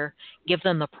either give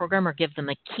them the program or give them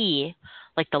a key,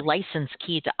 like the license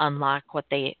key, to unlock what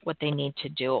they need to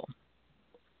do.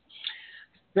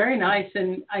 Very nice.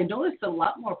 And I noticed a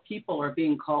lot more people are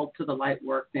being called to the light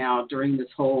work now during this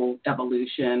whole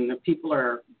evolution. People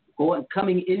are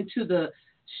coming into the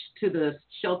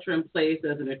shelter in place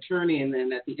as an attorney, and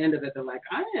then at the end of it, they're like,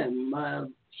 I am a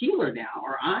healer now,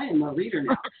 or I am a reader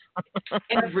now.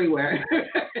 Everywhere.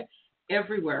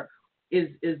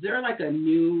 Is there like a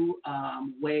new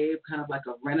wave, kind of like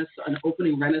an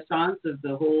opening renaissance of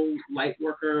the whole light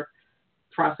worker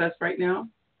process right now?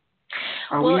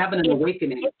 Are we having an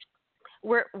awakening?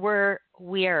 We're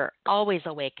always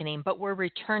awakening, but we're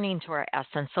returning to our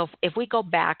essence. So if we go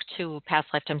back to past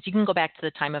lifetimes, you can go back to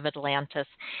the time of Atlantis,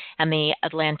 and the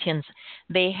Atlanteans,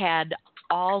 they had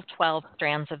all 12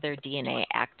 strands of their DNA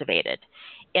activated.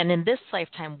 And in this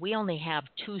lifetime, we only have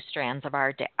 2 strands of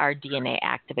our DNA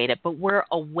activated, but we're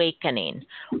awakening.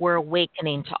 We're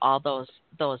awakening to all those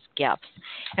gifts.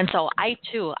 And so I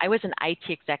was an IT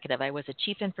executive. I was a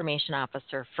chief information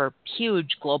officer for huge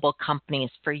global companies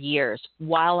for years,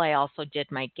 while I also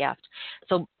did my gift.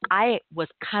 So I was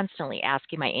constantly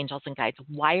asking my angels and guides,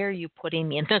 why are you putting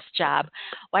me in this job?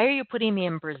 Why are you putting me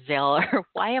in Brazil? Or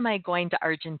why am I going to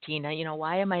Argentina?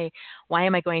 Why am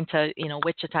I going to,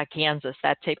 Wichita, Kansas,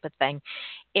 that type of thing.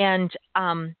 And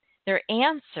their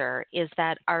answer is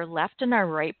that our left and our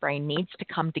right brain needs to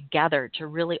come together to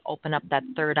really open up that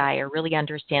third eye, or really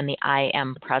understand the I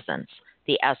am presence,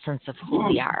 the essence of who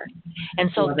we are. And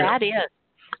so that is,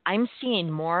 I'm seeing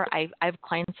more. I have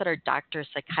clients that are doctors,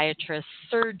 psychiatrists,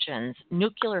 surgeons,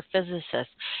 nuclear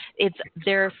physicists.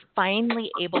 They're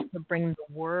finally able to bring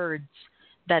the words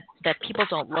that people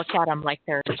don't look at them like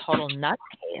they're a total nutcase.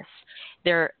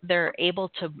 They're able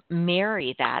to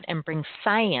marry that and bring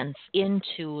science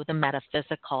into the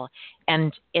metaphysical,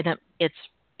 and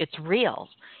it's real.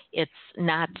 It's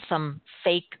not some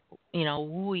fake,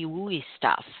 wooey wooey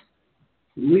stuff.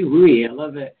 Wooey wooey, I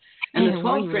love it. And the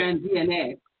 12-strand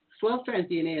DNA. 12-strand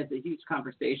DNA is a huge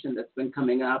conversation that's been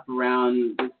coming up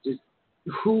around just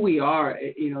who we are.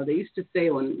 They used to say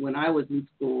when I was in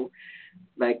school,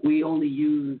 like, we only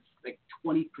use like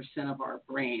 20% of our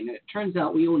brain. And it turns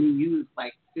out we only use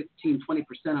like 15,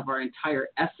 20% of our entire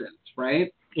essence,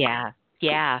 right? Yeah.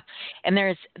 And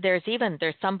there's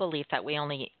some belief that we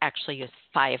only actually use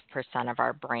 5% of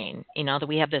our brain, that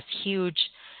we have this huge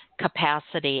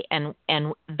capacity, and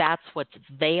that's what's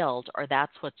veiled, or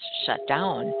that's what's shut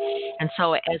down. And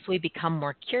so as we become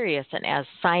more curious, and as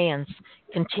science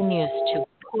continues to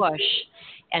push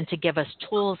and to give us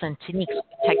tools and techniques,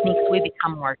 we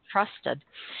become more trusted.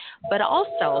 But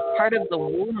also part of the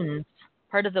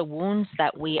wounds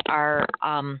that we are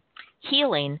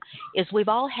healing is we've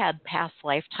all had past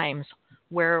lifetimes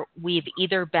where we've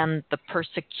either been the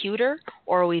persecutor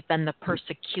or we've been the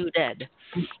persecuted.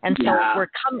 And so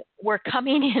we're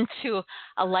coming into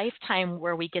a lifetime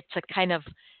where we get to kind of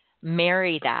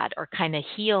marry that or kind of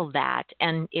heal that.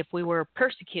 And if we were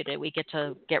persecuted, we get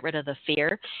to get rid of the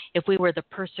fear. If we were the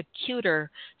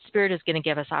persecutor, Spirit is going to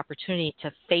give us opportunity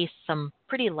to face some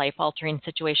pretty life-altering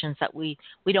situations that we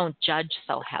don't judge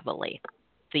so heavily,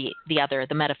 the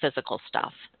metaphysical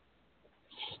stuff.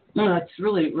 No, that's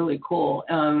really, really cool.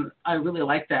 I really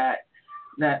like that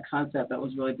concept. That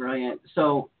was really brilliant.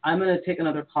 So I'm going to take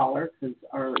another caller because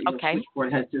our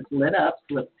switchboard has just lit up.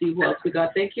 Let's see who else we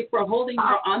got. Thank you for holding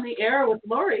her on the air with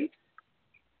Laurie.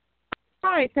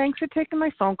 Hi, thanks for taking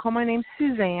my phone call. My name's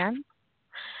Suzanne.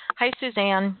 Hi,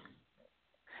 Suzanne.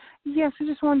 Yes, I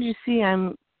just wanted you to see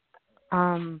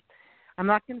I'm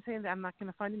not going to say that I'm not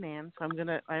going to find a man, so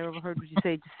I overheard what you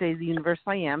say to say the universe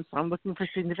I am, so I'm looking for a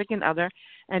significant other,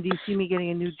 and do you see me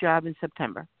getting a new job in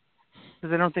September?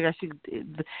 Because I don't think I should,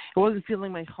 it wasn't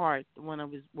feeling my heart when I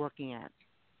was working at.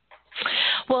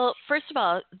 Well, first of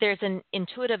all, there's an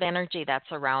intuitive energy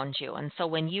that's around you. And so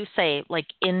when you say, like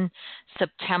in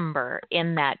September,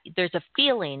 in that, there's a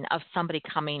feeling of somebody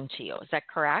coming to you. Is that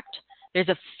correct? There's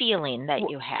a feeling that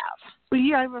you have. Well,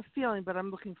 yeah, I have a feeling, but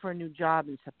I'm looking for a new job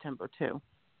in September, too.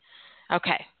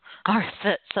 Okay. All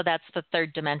right. So that's the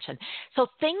third dimension. So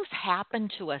things happen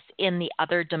to us in the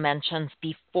other dimensions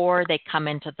before they come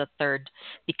into the third,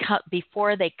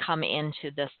 before they come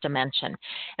into this dimension.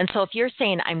 And so if you're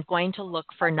saying, I'm going to look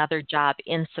for another job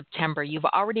in September, you've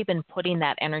already been putting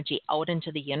that energy out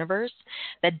into the universe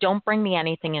that don't bring me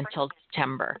anything until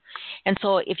September. And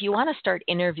so if you want to start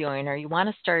interviewing or you want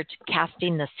to start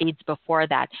casting the seeds before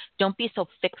that, don't be so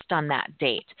fixed on that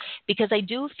date. Because I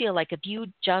do feel like if you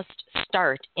just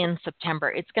start in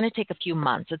September, it's going to take a few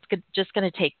months. It's just going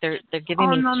to take, they're giving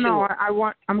me two. No,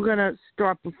 I'm going to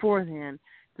start beforehand.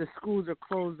 The schools are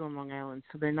closed on Long Island,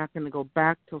 so they're not going to go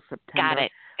back till September.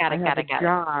 Got it.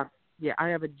 Job. Yeah, I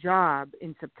have a job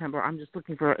in September. I'm just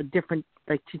looking for a different,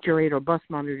 like, teacher aide or bus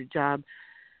monitor job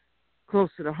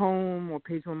closer to home or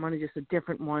pays more money, just a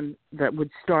different one that would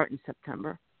start in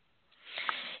September.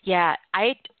 Yeah,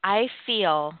 I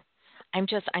feel I'm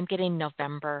getting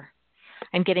November.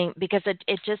 Because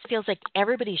it just feels like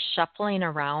everybody's shuffling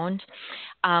around.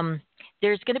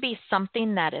 There's going to be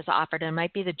something that is offered. It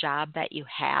might be the job that you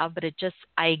have, but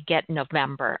I get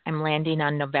November. I'm landing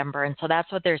on November. And so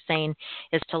that's what they're saying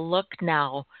is to look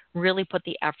now, really put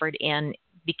the effort in,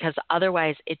 because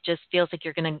otherwise it just feels like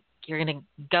you're going to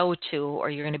go to, or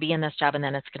you're going to be in this job and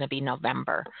then it's going to be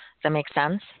November. Does that make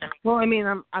sense? Well, I mean,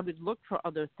 I would look for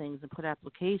other things and put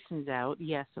applications out.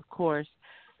 Yes, of course.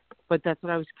 But that's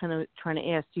what I was kind of trying to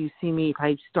ask. Do you see me if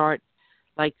I start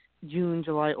like June,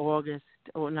 July, August,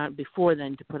 or not before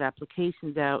then, to put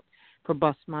applications out for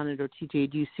bus monitor or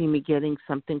TJ? Do you see me getting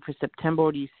something for September,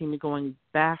 or do you see me going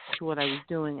back to what I was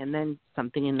doing and then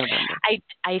something in November?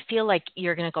 I feel like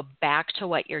you're going to go back to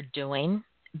what you're doing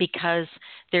because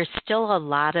there's still a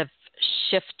lot of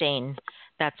shifting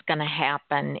that's going to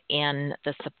happen in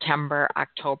the September,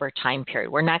 October time period.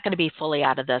 We're not going to be fully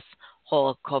out of this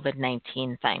whole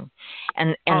COVID-19 thing.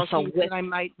 And so I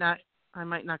might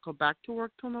not go back to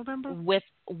work till November?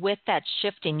 With that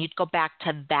shifting, you'd go back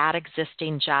to that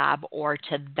existing job or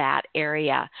to that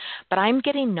area. But I'm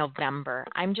getting November.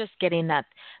 I'm just getting that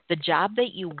the job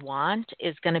that you want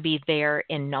is going to be there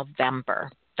in November.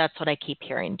 That's what I keep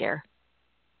hearing, dear.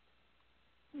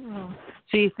 Oh.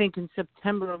 So you think in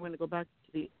September I'm going to go back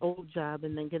to the old job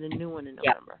and then get a new one in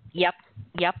November? Yep.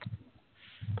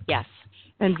 Yes.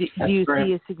 And do you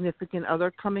see a significant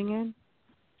other coming in?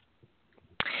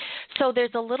 So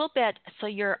there's a little bit, so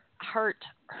your heart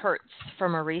hurts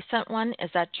from a recent one. Is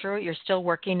that true? You're still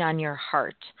working on your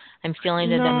heart. I'm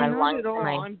feeling it in my lungs. No, not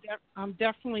at all. I'm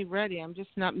definitely ready. I'm just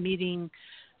not meeting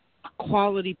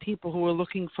quality people who are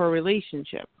looking for a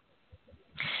relationship.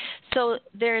 So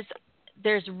there's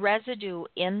residue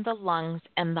in the lungs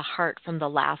and the heart from the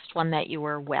last one that you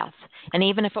were with. And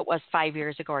even if it was 5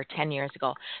 years ago or 10 years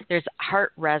ago, there's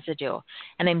heart residue.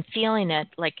 And I'm feeling it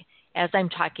like as I'm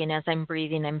talking, as I'm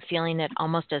breathing, I'm feeling it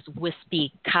almost as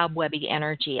wispy, cobwebby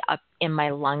energy up in my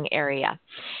lung area.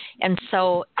 And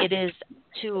so it is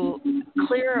to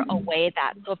clear away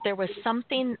that. So if there was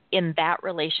something in that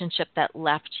relationship that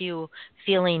left you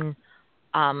feeling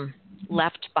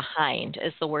left behind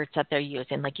is the words that they're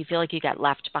using. Like you feel like you got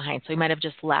left behind. So he might have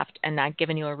just left and not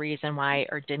given you a reason why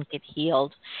or didn't get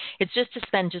healed. It's just to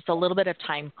spend just a little bit of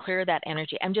time, clear that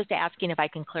energy. I'm just asking if I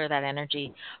can clear that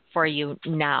energy for you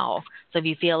now. So if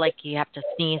you feel like you have to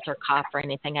sneeze or cough or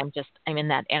anything, I'm in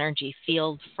that energy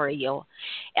field for you.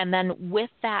 And then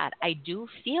with that, I do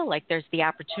feel like there's the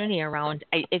opportunity around,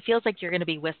 it feels like you're going to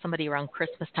be with somebody around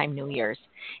Christmas time, New Year's.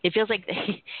 It feels like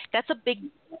that's a big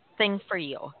thing for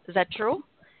you. Is that true?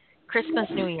 Christmas,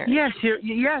 New Year's.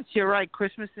 Yes, you're right.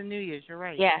 Christmas and New Year's, you're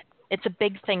right. Yeah, it's a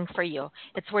big thing for you.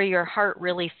 It's where your heart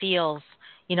really feels,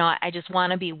 I just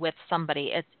want to be with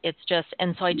somebody. It's just,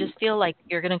 and so I just feel like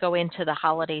you're going to go into the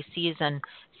holiday season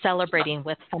celebrating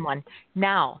with someone.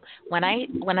 Now, when I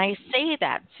say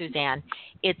that, Suzanne,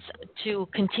 it's to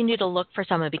continue to look for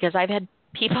someone, because I've had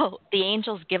people, the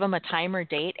angels give them a time or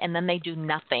date, and then they do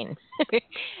nothing.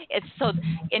 It's so,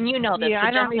 and you know that. Yeah,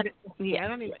 I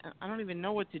don't even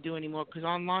know what to do anymore, because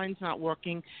online's not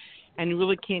working, and you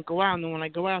really can't go out. And then when I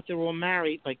go out, they're all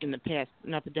married, like in the past,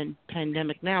 not the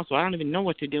pandemic now. So I don't even know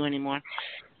what to do anymore.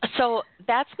 So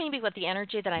that's maybe what the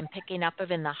energy that I'm picking up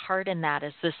of in the heart in that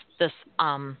is this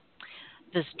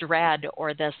dread,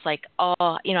 or this like,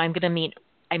 I'm going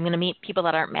to meet people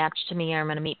that aren't matched to me, or I'm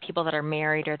going to meet people that are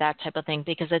married, or that type of thing,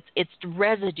 because it's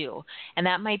residue. And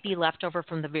that might be left over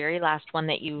from the very last one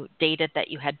that you dated that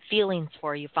you had feelings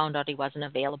for. You found out he wasn't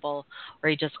available, or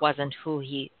he just wasn't who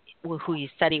he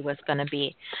said he was going to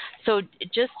be. So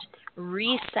just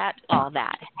reset all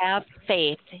that. Have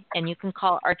faith, and you can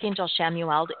call Archangel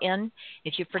Shamuel in.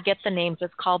 If you forget the name,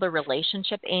 just call the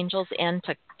relationship angels in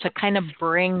to kind of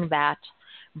bring that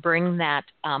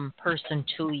person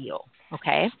to you.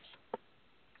 Okay.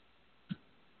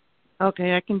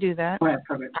 Okay, I can do that. All right,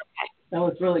 perfect. Okay. That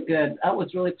was really good. That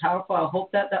was really powerful. I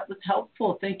hope that was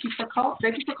helpful. Thank you for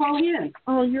calling in.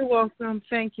 Oh, you're welcome.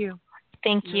 Thank you.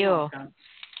 Thank you.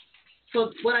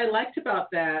 So what I liked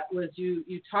about that was you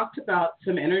talked about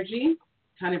some energy,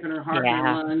 kind of in her heart and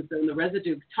lungs, and the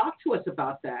residue. Talk to us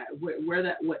about that. Where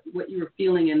that what you were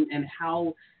feeling, and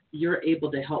how you're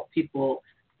able to help people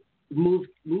move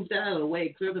that out of the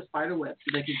way, clear the spider web,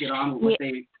 so they could get on with what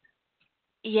they.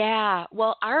 Yeah.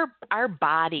 Well, our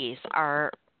bodies are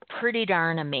pretty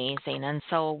darn amazing. And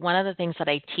so one of the things that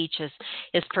I teach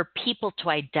is for people to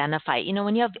identify,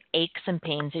 when you have aches and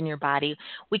pains in your body,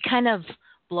 we kind of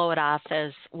blow it off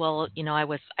as, well, it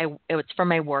was from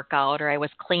my workout, or I was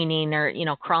cleaning, or,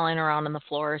 crawling around on the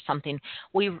floor or something.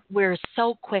 We're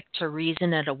so quick to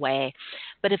reason it away.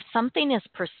 But if something is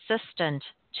persistent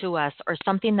to us, or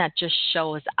something that just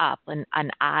shows up, an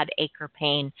odd ache or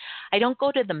pain, I don't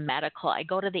go to the medical, I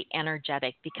go to the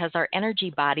energetic, because our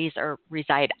energy bodies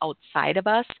reside outside of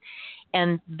us,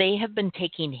 and they have been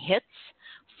taking hits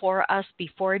for us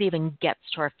before it even gets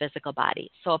to our physical body.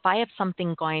 So if I have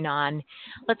something going on,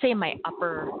 let's say in my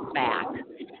upper back,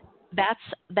 that's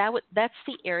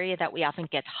the area that we often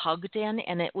get hugged in,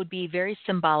 and it would be very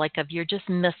symbolic of you're just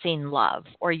missing love,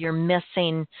 or you're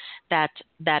missing that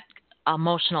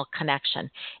emotional connection.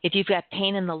 If you've got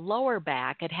pain in the lower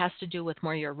back, it has to do with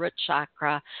more your root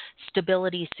chakra,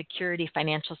 stability, security,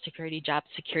 financial security, job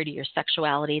security, your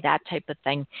sexuality, that type of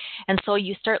thing. And so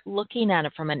you start looking at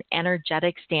it from an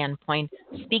energetic standpoint,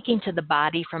 speaking to the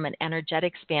body from an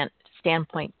energetic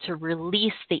standpoint to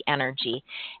release the energy,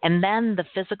 and then the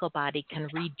physical body can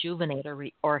rejuvenate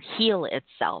or heal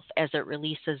itself as it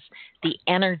releases the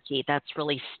energy that's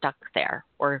really stuck there,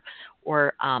 or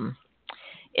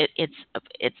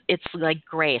it's like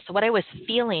gray. So what I was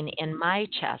feeling in my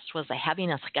chest was a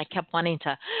heaviness. Like I kept wanting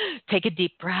to take a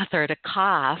deep breath or to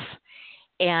cough.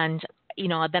 And,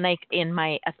 then in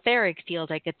my etheric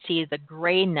field, I could see the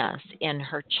grayness in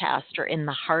her chest, or in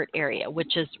the heart area,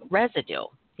 which is residue.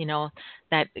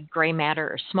 That gray matter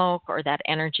or smoke, or that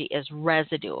energy is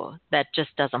residue that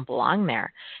just doesn't belong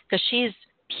there, because she's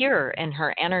pure in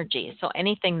her energy. So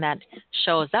anything that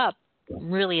shows up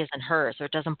really isn't hers, or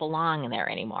it doesn't belong in there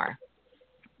anymore.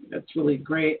 That's really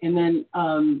great. And then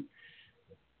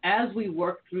as we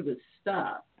work through the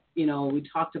stuff, we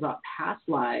talked about past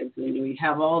lives, and we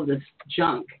have all this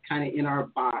junk kind of in our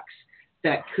box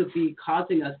that could be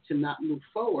causing us to not move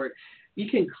forward. You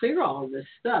can clear all of this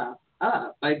stuff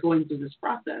up by going through this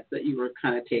process that you were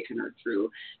kind of taking her through.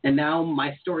 And now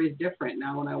my story is different.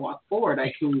 Now when I walk forward,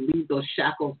 I can leave those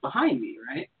shackles behind me,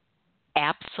 right?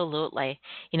 Absolutely.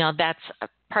 That's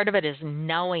part of it, is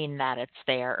knowing that it's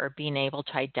there, or being able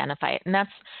to identify it. And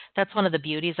that's one of the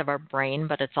beauties of our brain,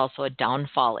 but it's also a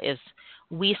downfall, is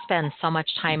we spend so much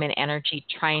time and energy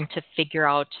trying to figure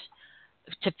out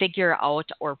to figure out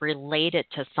or relate it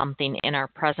to something in our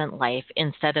present life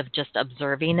instead of just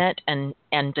observing it and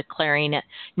declaring it,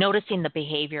 noticing the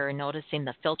behavior and noticing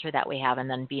the filter that we have and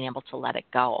then being able to let it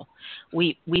go.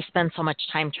 We spend so much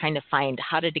time trying to find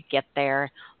how did it get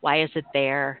there? Why is it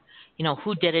there?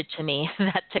 Who did it to me?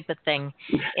 That type of thing.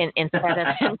 Instead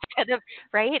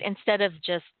of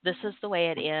just this is the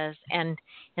way it is. And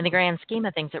in the grand scheme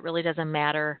of things, it really doesn't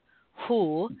matter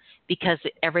who, because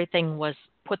everything was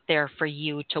put there for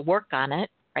you to work on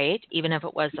it, right? Even if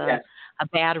it was a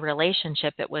bad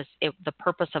relationship, the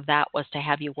purpose of that was to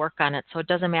have you work on it. So it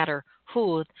doesn't matter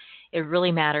who, it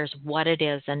really matters what it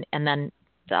is, and then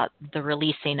the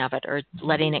releasing of it or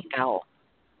letting it go.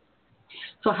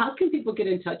 So how can people get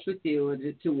in touch with you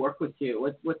to work with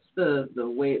you? What's the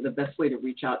best way to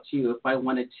reach out to you if I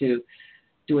wanted to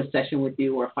do a session with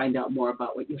you or find out more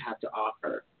about what you have to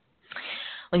offer?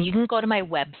 Well, you can go to my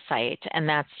website, and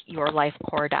that's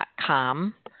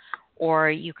yourlifecore.com,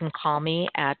 or you can call me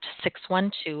at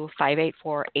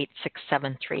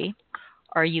 612-584-8673,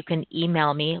 or you can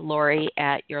email me,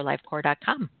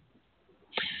 Laurie@yourlifecore.com.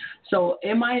 So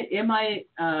in my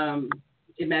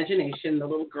imagination, the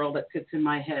little girl that sits in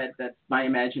my head, that's my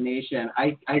imagination,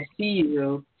 I see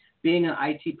you being an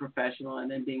IT professional and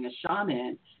then being a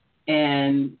shaman.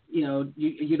 And,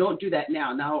 you don't do that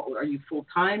now. Now, are you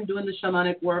full-time doing the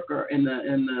shamanic work or in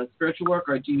the spiritual work,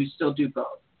 or do you still do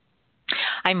both?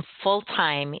 I'm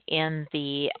full-time in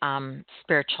the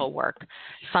spiritual work.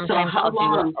 Sometimes so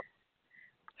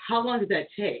how long did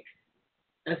that take?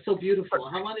 That's so beautiful.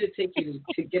 How long did it take you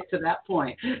to get to that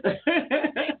point?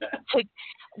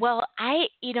 Well,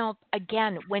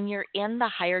 again, when you're in the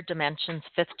higher dimensions,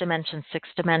 5th dimension,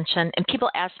 6th dimension, and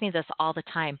people ask me this all the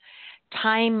time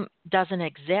doesn't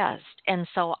exist. And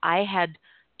so I had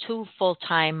 2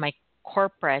 full-time, my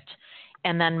corporate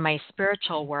and then my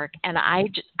spiritual work, and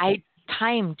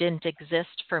time didn't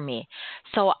exist for me.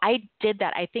 So I did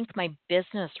that. I think my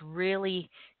business really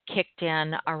kicked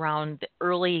in around the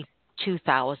early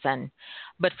 2000.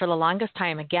 But for the longest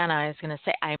time, again, I was going to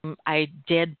say I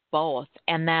did both.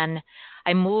 And then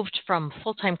I moved from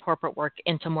full-time corporate work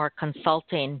into more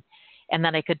consulting, and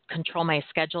then I could control my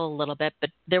schedule a little bit.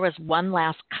 But there was one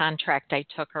last contract I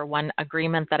took, or one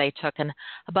agreement that I took, and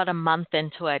about a month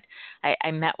into it,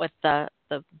 I met with the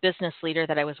business leader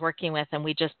that I was working with, and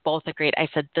we just both agreed. I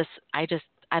said, I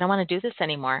don't want to do this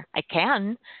anymore. I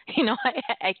can,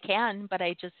 I can, but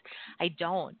I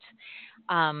don't.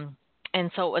 And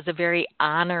so it was a very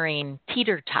honoring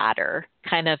teeter-totter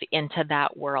kind of into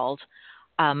that world.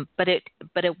 But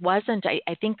it wasn't, I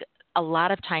think a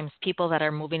lot of times people that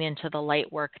are moving into the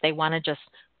light work, they want to just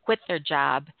quit their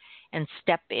job and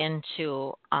step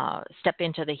into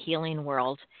the healing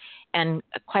world. And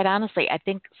quite honestly, I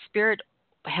think Spirit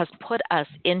has put us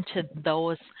into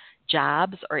those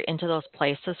jobs or into those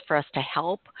places for us to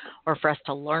help or for us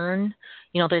to learn.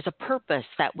 There's a purpose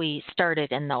that we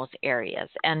started in those areas.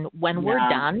 And when we're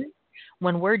done,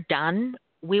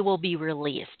 we will be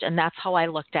released. And that's how I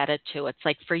looked at it too. It's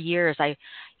like for years, I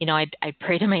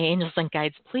pray to my angels and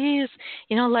guides, please,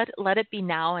 let it be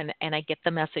now. And I get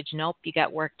the message, nope, you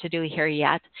got work to do here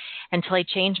yet, until I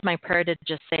changed my prayer to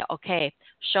just say, okay,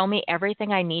 show me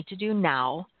everything I need to do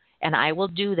now, and I will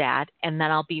do that, and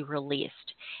then I'll be released.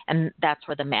 And that's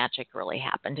where the magic really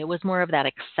happened. It was more of that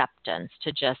acceptance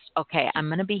to just, okay, I'm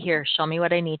going to be here. Show me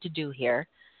what I need to do here,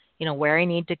 where I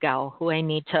need to go, who I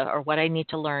need to, or what I need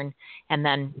to learn, and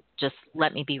then just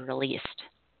let me be released.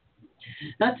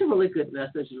 That's a really good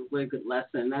message and a really good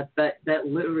lesson. That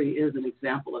literally is an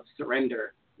example of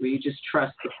surrender, where you just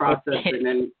trust the process and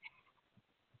then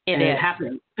it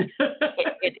happens.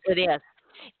 It is.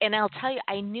 And I'll tell you,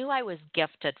 I knew I was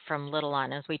gifted from little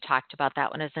on, as we talked about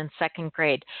that when I was in 2nd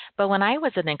grade. But when I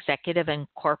was an executive in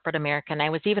corporate America, and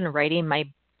I was even writing my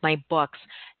books,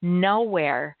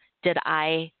 nowhere did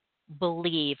I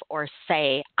believe or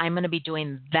say, I'm going to be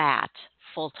doing that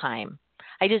full time.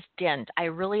 I just didn't. I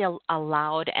really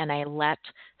allowed and I let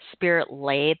Spirit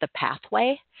lay the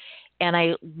pathway. And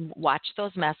I watched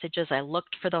those messages, I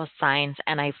looked for those signs,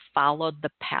 and I followed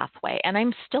the pathway. And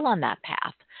I'm still on that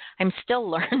path. I'm still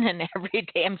learning every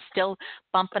day. I'm still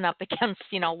bumping up against,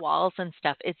 walls and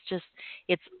stuff. It's just,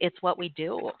 it's what we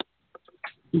do.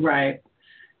 Right.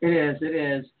 It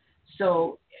is.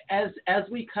 So as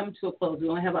we come to a close, we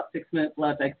only have about 6 minutes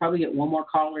left. I could probably get one more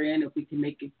caller in if we can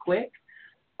make it quick.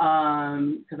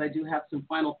 Because I do have some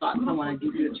final thoughts I want to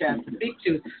give you a chance to speak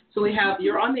to. So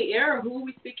you're on the air. Who are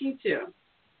we speaking to?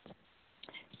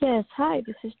 Yes, hi,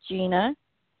 this is Gina.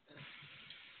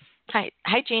 Hi,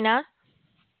 Gina.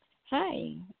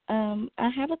 Hi. I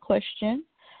have a question.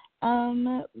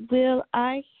 Will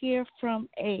I hear from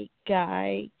a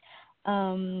guy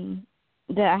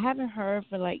that I haven't heard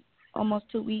for like almost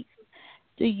 2 weeks?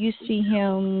 Do you see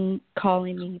him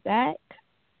calling me back?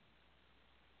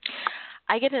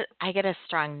 I get a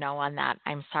strong no on that.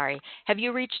 I'm sorry. Have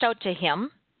you reached out to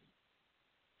him?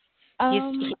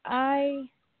 I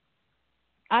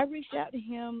reached out to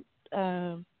him.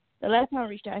 The last time I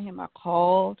reached out to him, I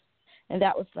called, and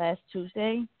that was last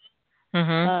Tuesday.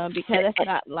 Mm-hmm. Because that's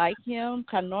not like him.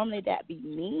 Cause normally that'd be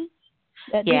me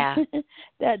that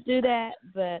that do that.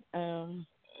 But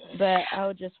I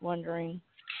was just wondering.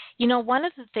 You know, one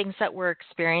of the things that we're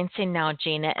experiencing now,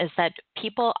 Gina, is that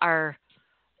people are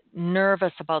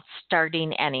nervous about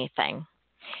starting anything,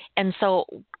 and so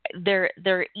they're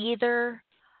either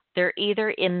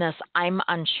in this I'm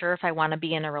unsure if I want to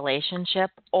be in a relationship,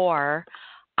 or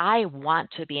I want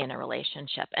to be in a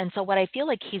relationship. And so what I feel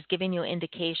like he's giving you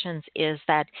indications is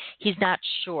that he's not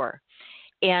sure.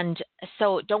 And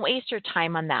so don't waste your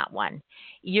time on that one.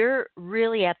 You're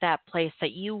really at that place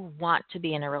that you want to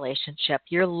be in a relationship.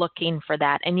 You're looking for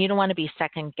that, and you don't want to be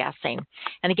second guessing.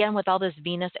 And again, with all this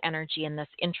Venus energy and this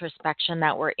introspection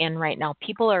that we're in right now,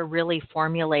 people are really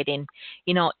formulating,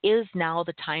 you know, is now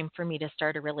the time for me to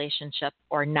start a relationship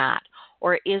or not?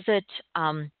 Or is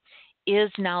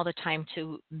now the time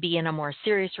to be in a more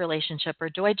serious relationship, or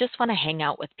do I just want to hang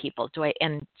out with people?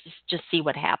 And just see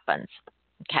what happens?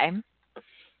 Okay.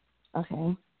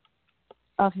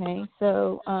 Okay.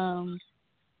 So,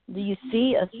 do you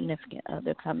see a significant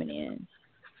other coming in,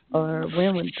 or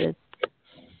when would this?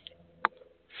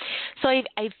 So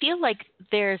I feel like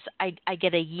I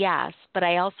get a yes, but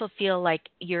I also feel like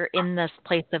you're in this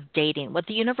place of dating. What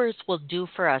the universe will do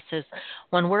for us is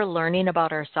when we're learning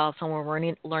about ourselves and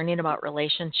we're learning about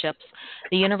relationships,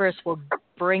 the universe will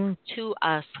bring to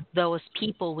us those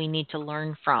people we need to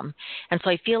learn from. And so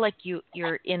I feel like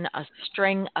you're in a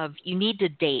string of, you need to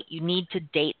date. You need to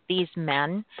date these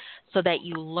men so that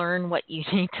you learn what you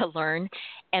need to learn.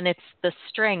 And it's the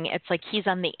string. It's like he's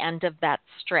on the end of that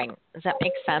string. Does that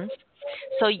make sense?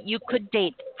 So you could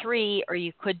date 3 or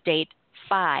you could date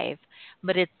 5,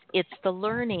 but it's the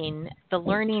learning. The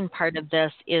learning part of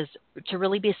this is to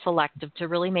really be selective, to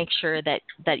really make sure that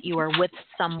you are with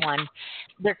someone.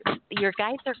 Your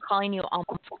guys are calling you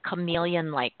almost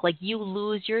chameleon-like. Like you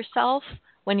lose yourself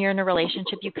when you're in a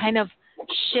relationship. You kind of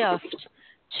shift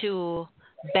to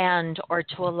bend or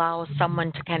to allow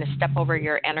someone to kind of step over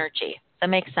your energy. Does that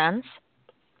make sense?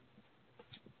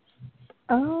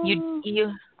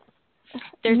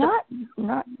 There's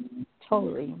not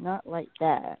totally, not like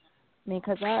that. I mean,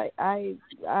 because I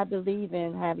believe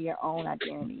in having your own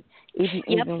identity,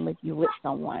 even if you're with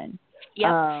someone. Yep.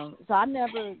 So I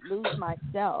never lose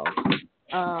myself.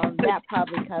 That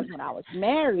probably because when I was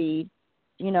married,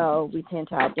 you know, we tend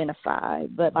to identify.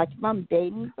 But like if I'm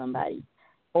dating somebody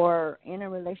or in a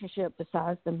relationship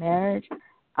besides the marriage,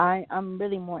 I'm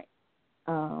really more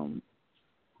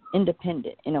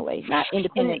independent in a way. Not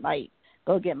independent like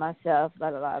go get myself,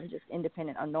 blah, blah, blah. I'm just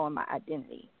independent on knowing my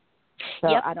identity. So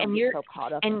I don't get so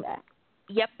caught up in that.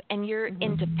 Yep, and you're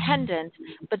independent,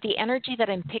 but the energy that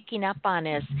I'm picking up on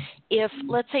is if,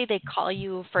 let's say they call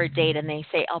you for a date and they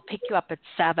say, I'll pick you up at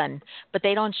 7, but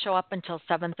they don't show up until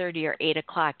 7:30 or 8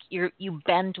 o'clock, you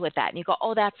bend with that and you go,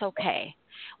 oh, that's okay,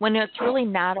 when it's really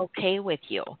not okay with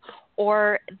you.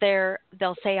 Or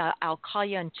they'll say, I'll call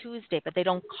you on Tuesday, but they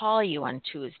don't call you on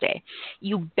Tuesday.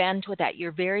 You bend with that.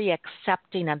 You're very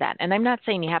accepting of that. And I'm not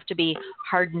saying you have to be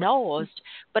hard-nosed,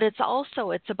 but it's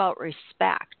about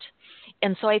respect.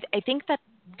 And so I think that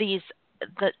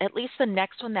at least the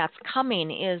next one that's coming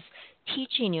is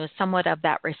teaching you somewhat of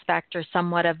that respect or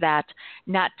somewhat of that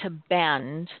not to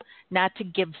bend, not to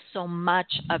give so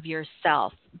much of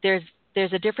yourself.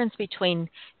 There's a difference between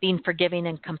being forgiving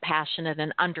and compassionate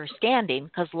and understanding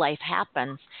because life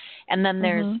happens. And then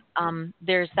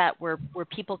there's that where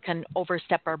people can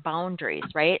overstep our boundaries,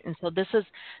 right? And so this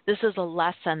is a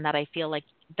lesson that I feel like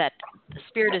that the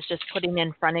Spirit is just putting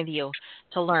in front of you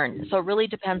to learn. So it really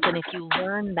depends on if you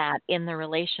learn that in the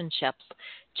relationships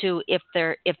to if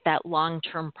that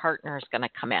long-term partner is going to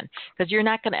come in, because you're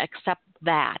not going to accept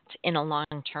that in a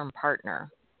long-term partner.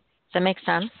 Does that make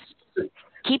sense?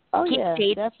 Keep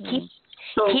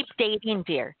dating,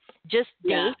 dear. Just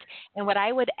date. Yeah. And what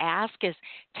I would ask is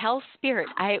tell Spirit,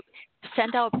 I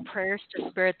send out prayers to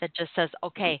Spirit that just says,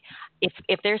 okay,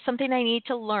 if there's something I need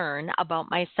to learn about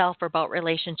myself or about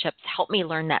relationships, help me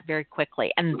learn that very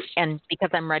quickly. And because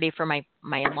I'm ready for my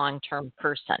long-term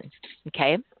person.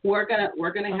 Okay? We're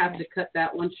gonna have to cut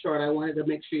that one short. I wanted to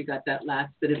make sure you got that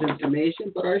last bit of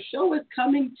information, but our show is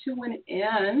coming to an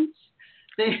end.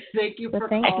 Thank you for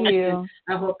calling. You.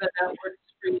 I hope that works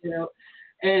for you.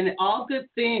 And all good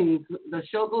things. The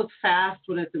show goes fast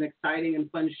when it's an exciting and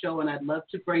fun show, and I'd love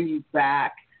to bring you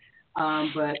back.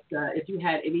 But if you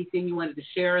had anything you wanted to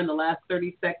share in the last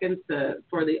 30 seconds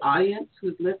for the audience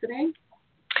who's listening.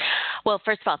 Well,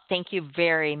 first of all, thank you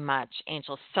very much,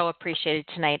 Angel. So appreciated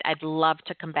tonight. I'd love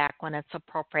to come back when it's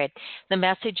appropriate. The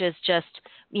message is just,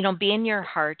 be in your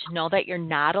heart. Know that you're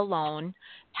not alone.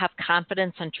 Have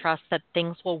confidence and trust that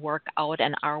things will work out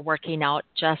and are working out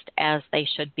just as they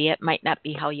should be. It might not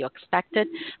be how you expected,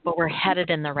 but we're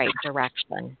headed in the right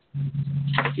direction.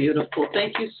 Beautiful.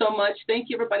 Thank you so much. Thank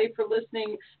you, everybody, for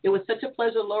listening. It was such a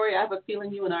pleasure, Laurie. I have a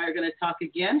feeling you and I are going to talk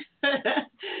again.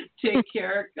 Take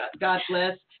care. God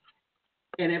bless.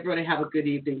 And everybody have a good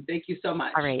evening. Thank you so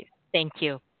much. All right. Thank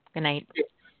you. Good night.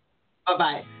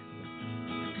 Bye-bye.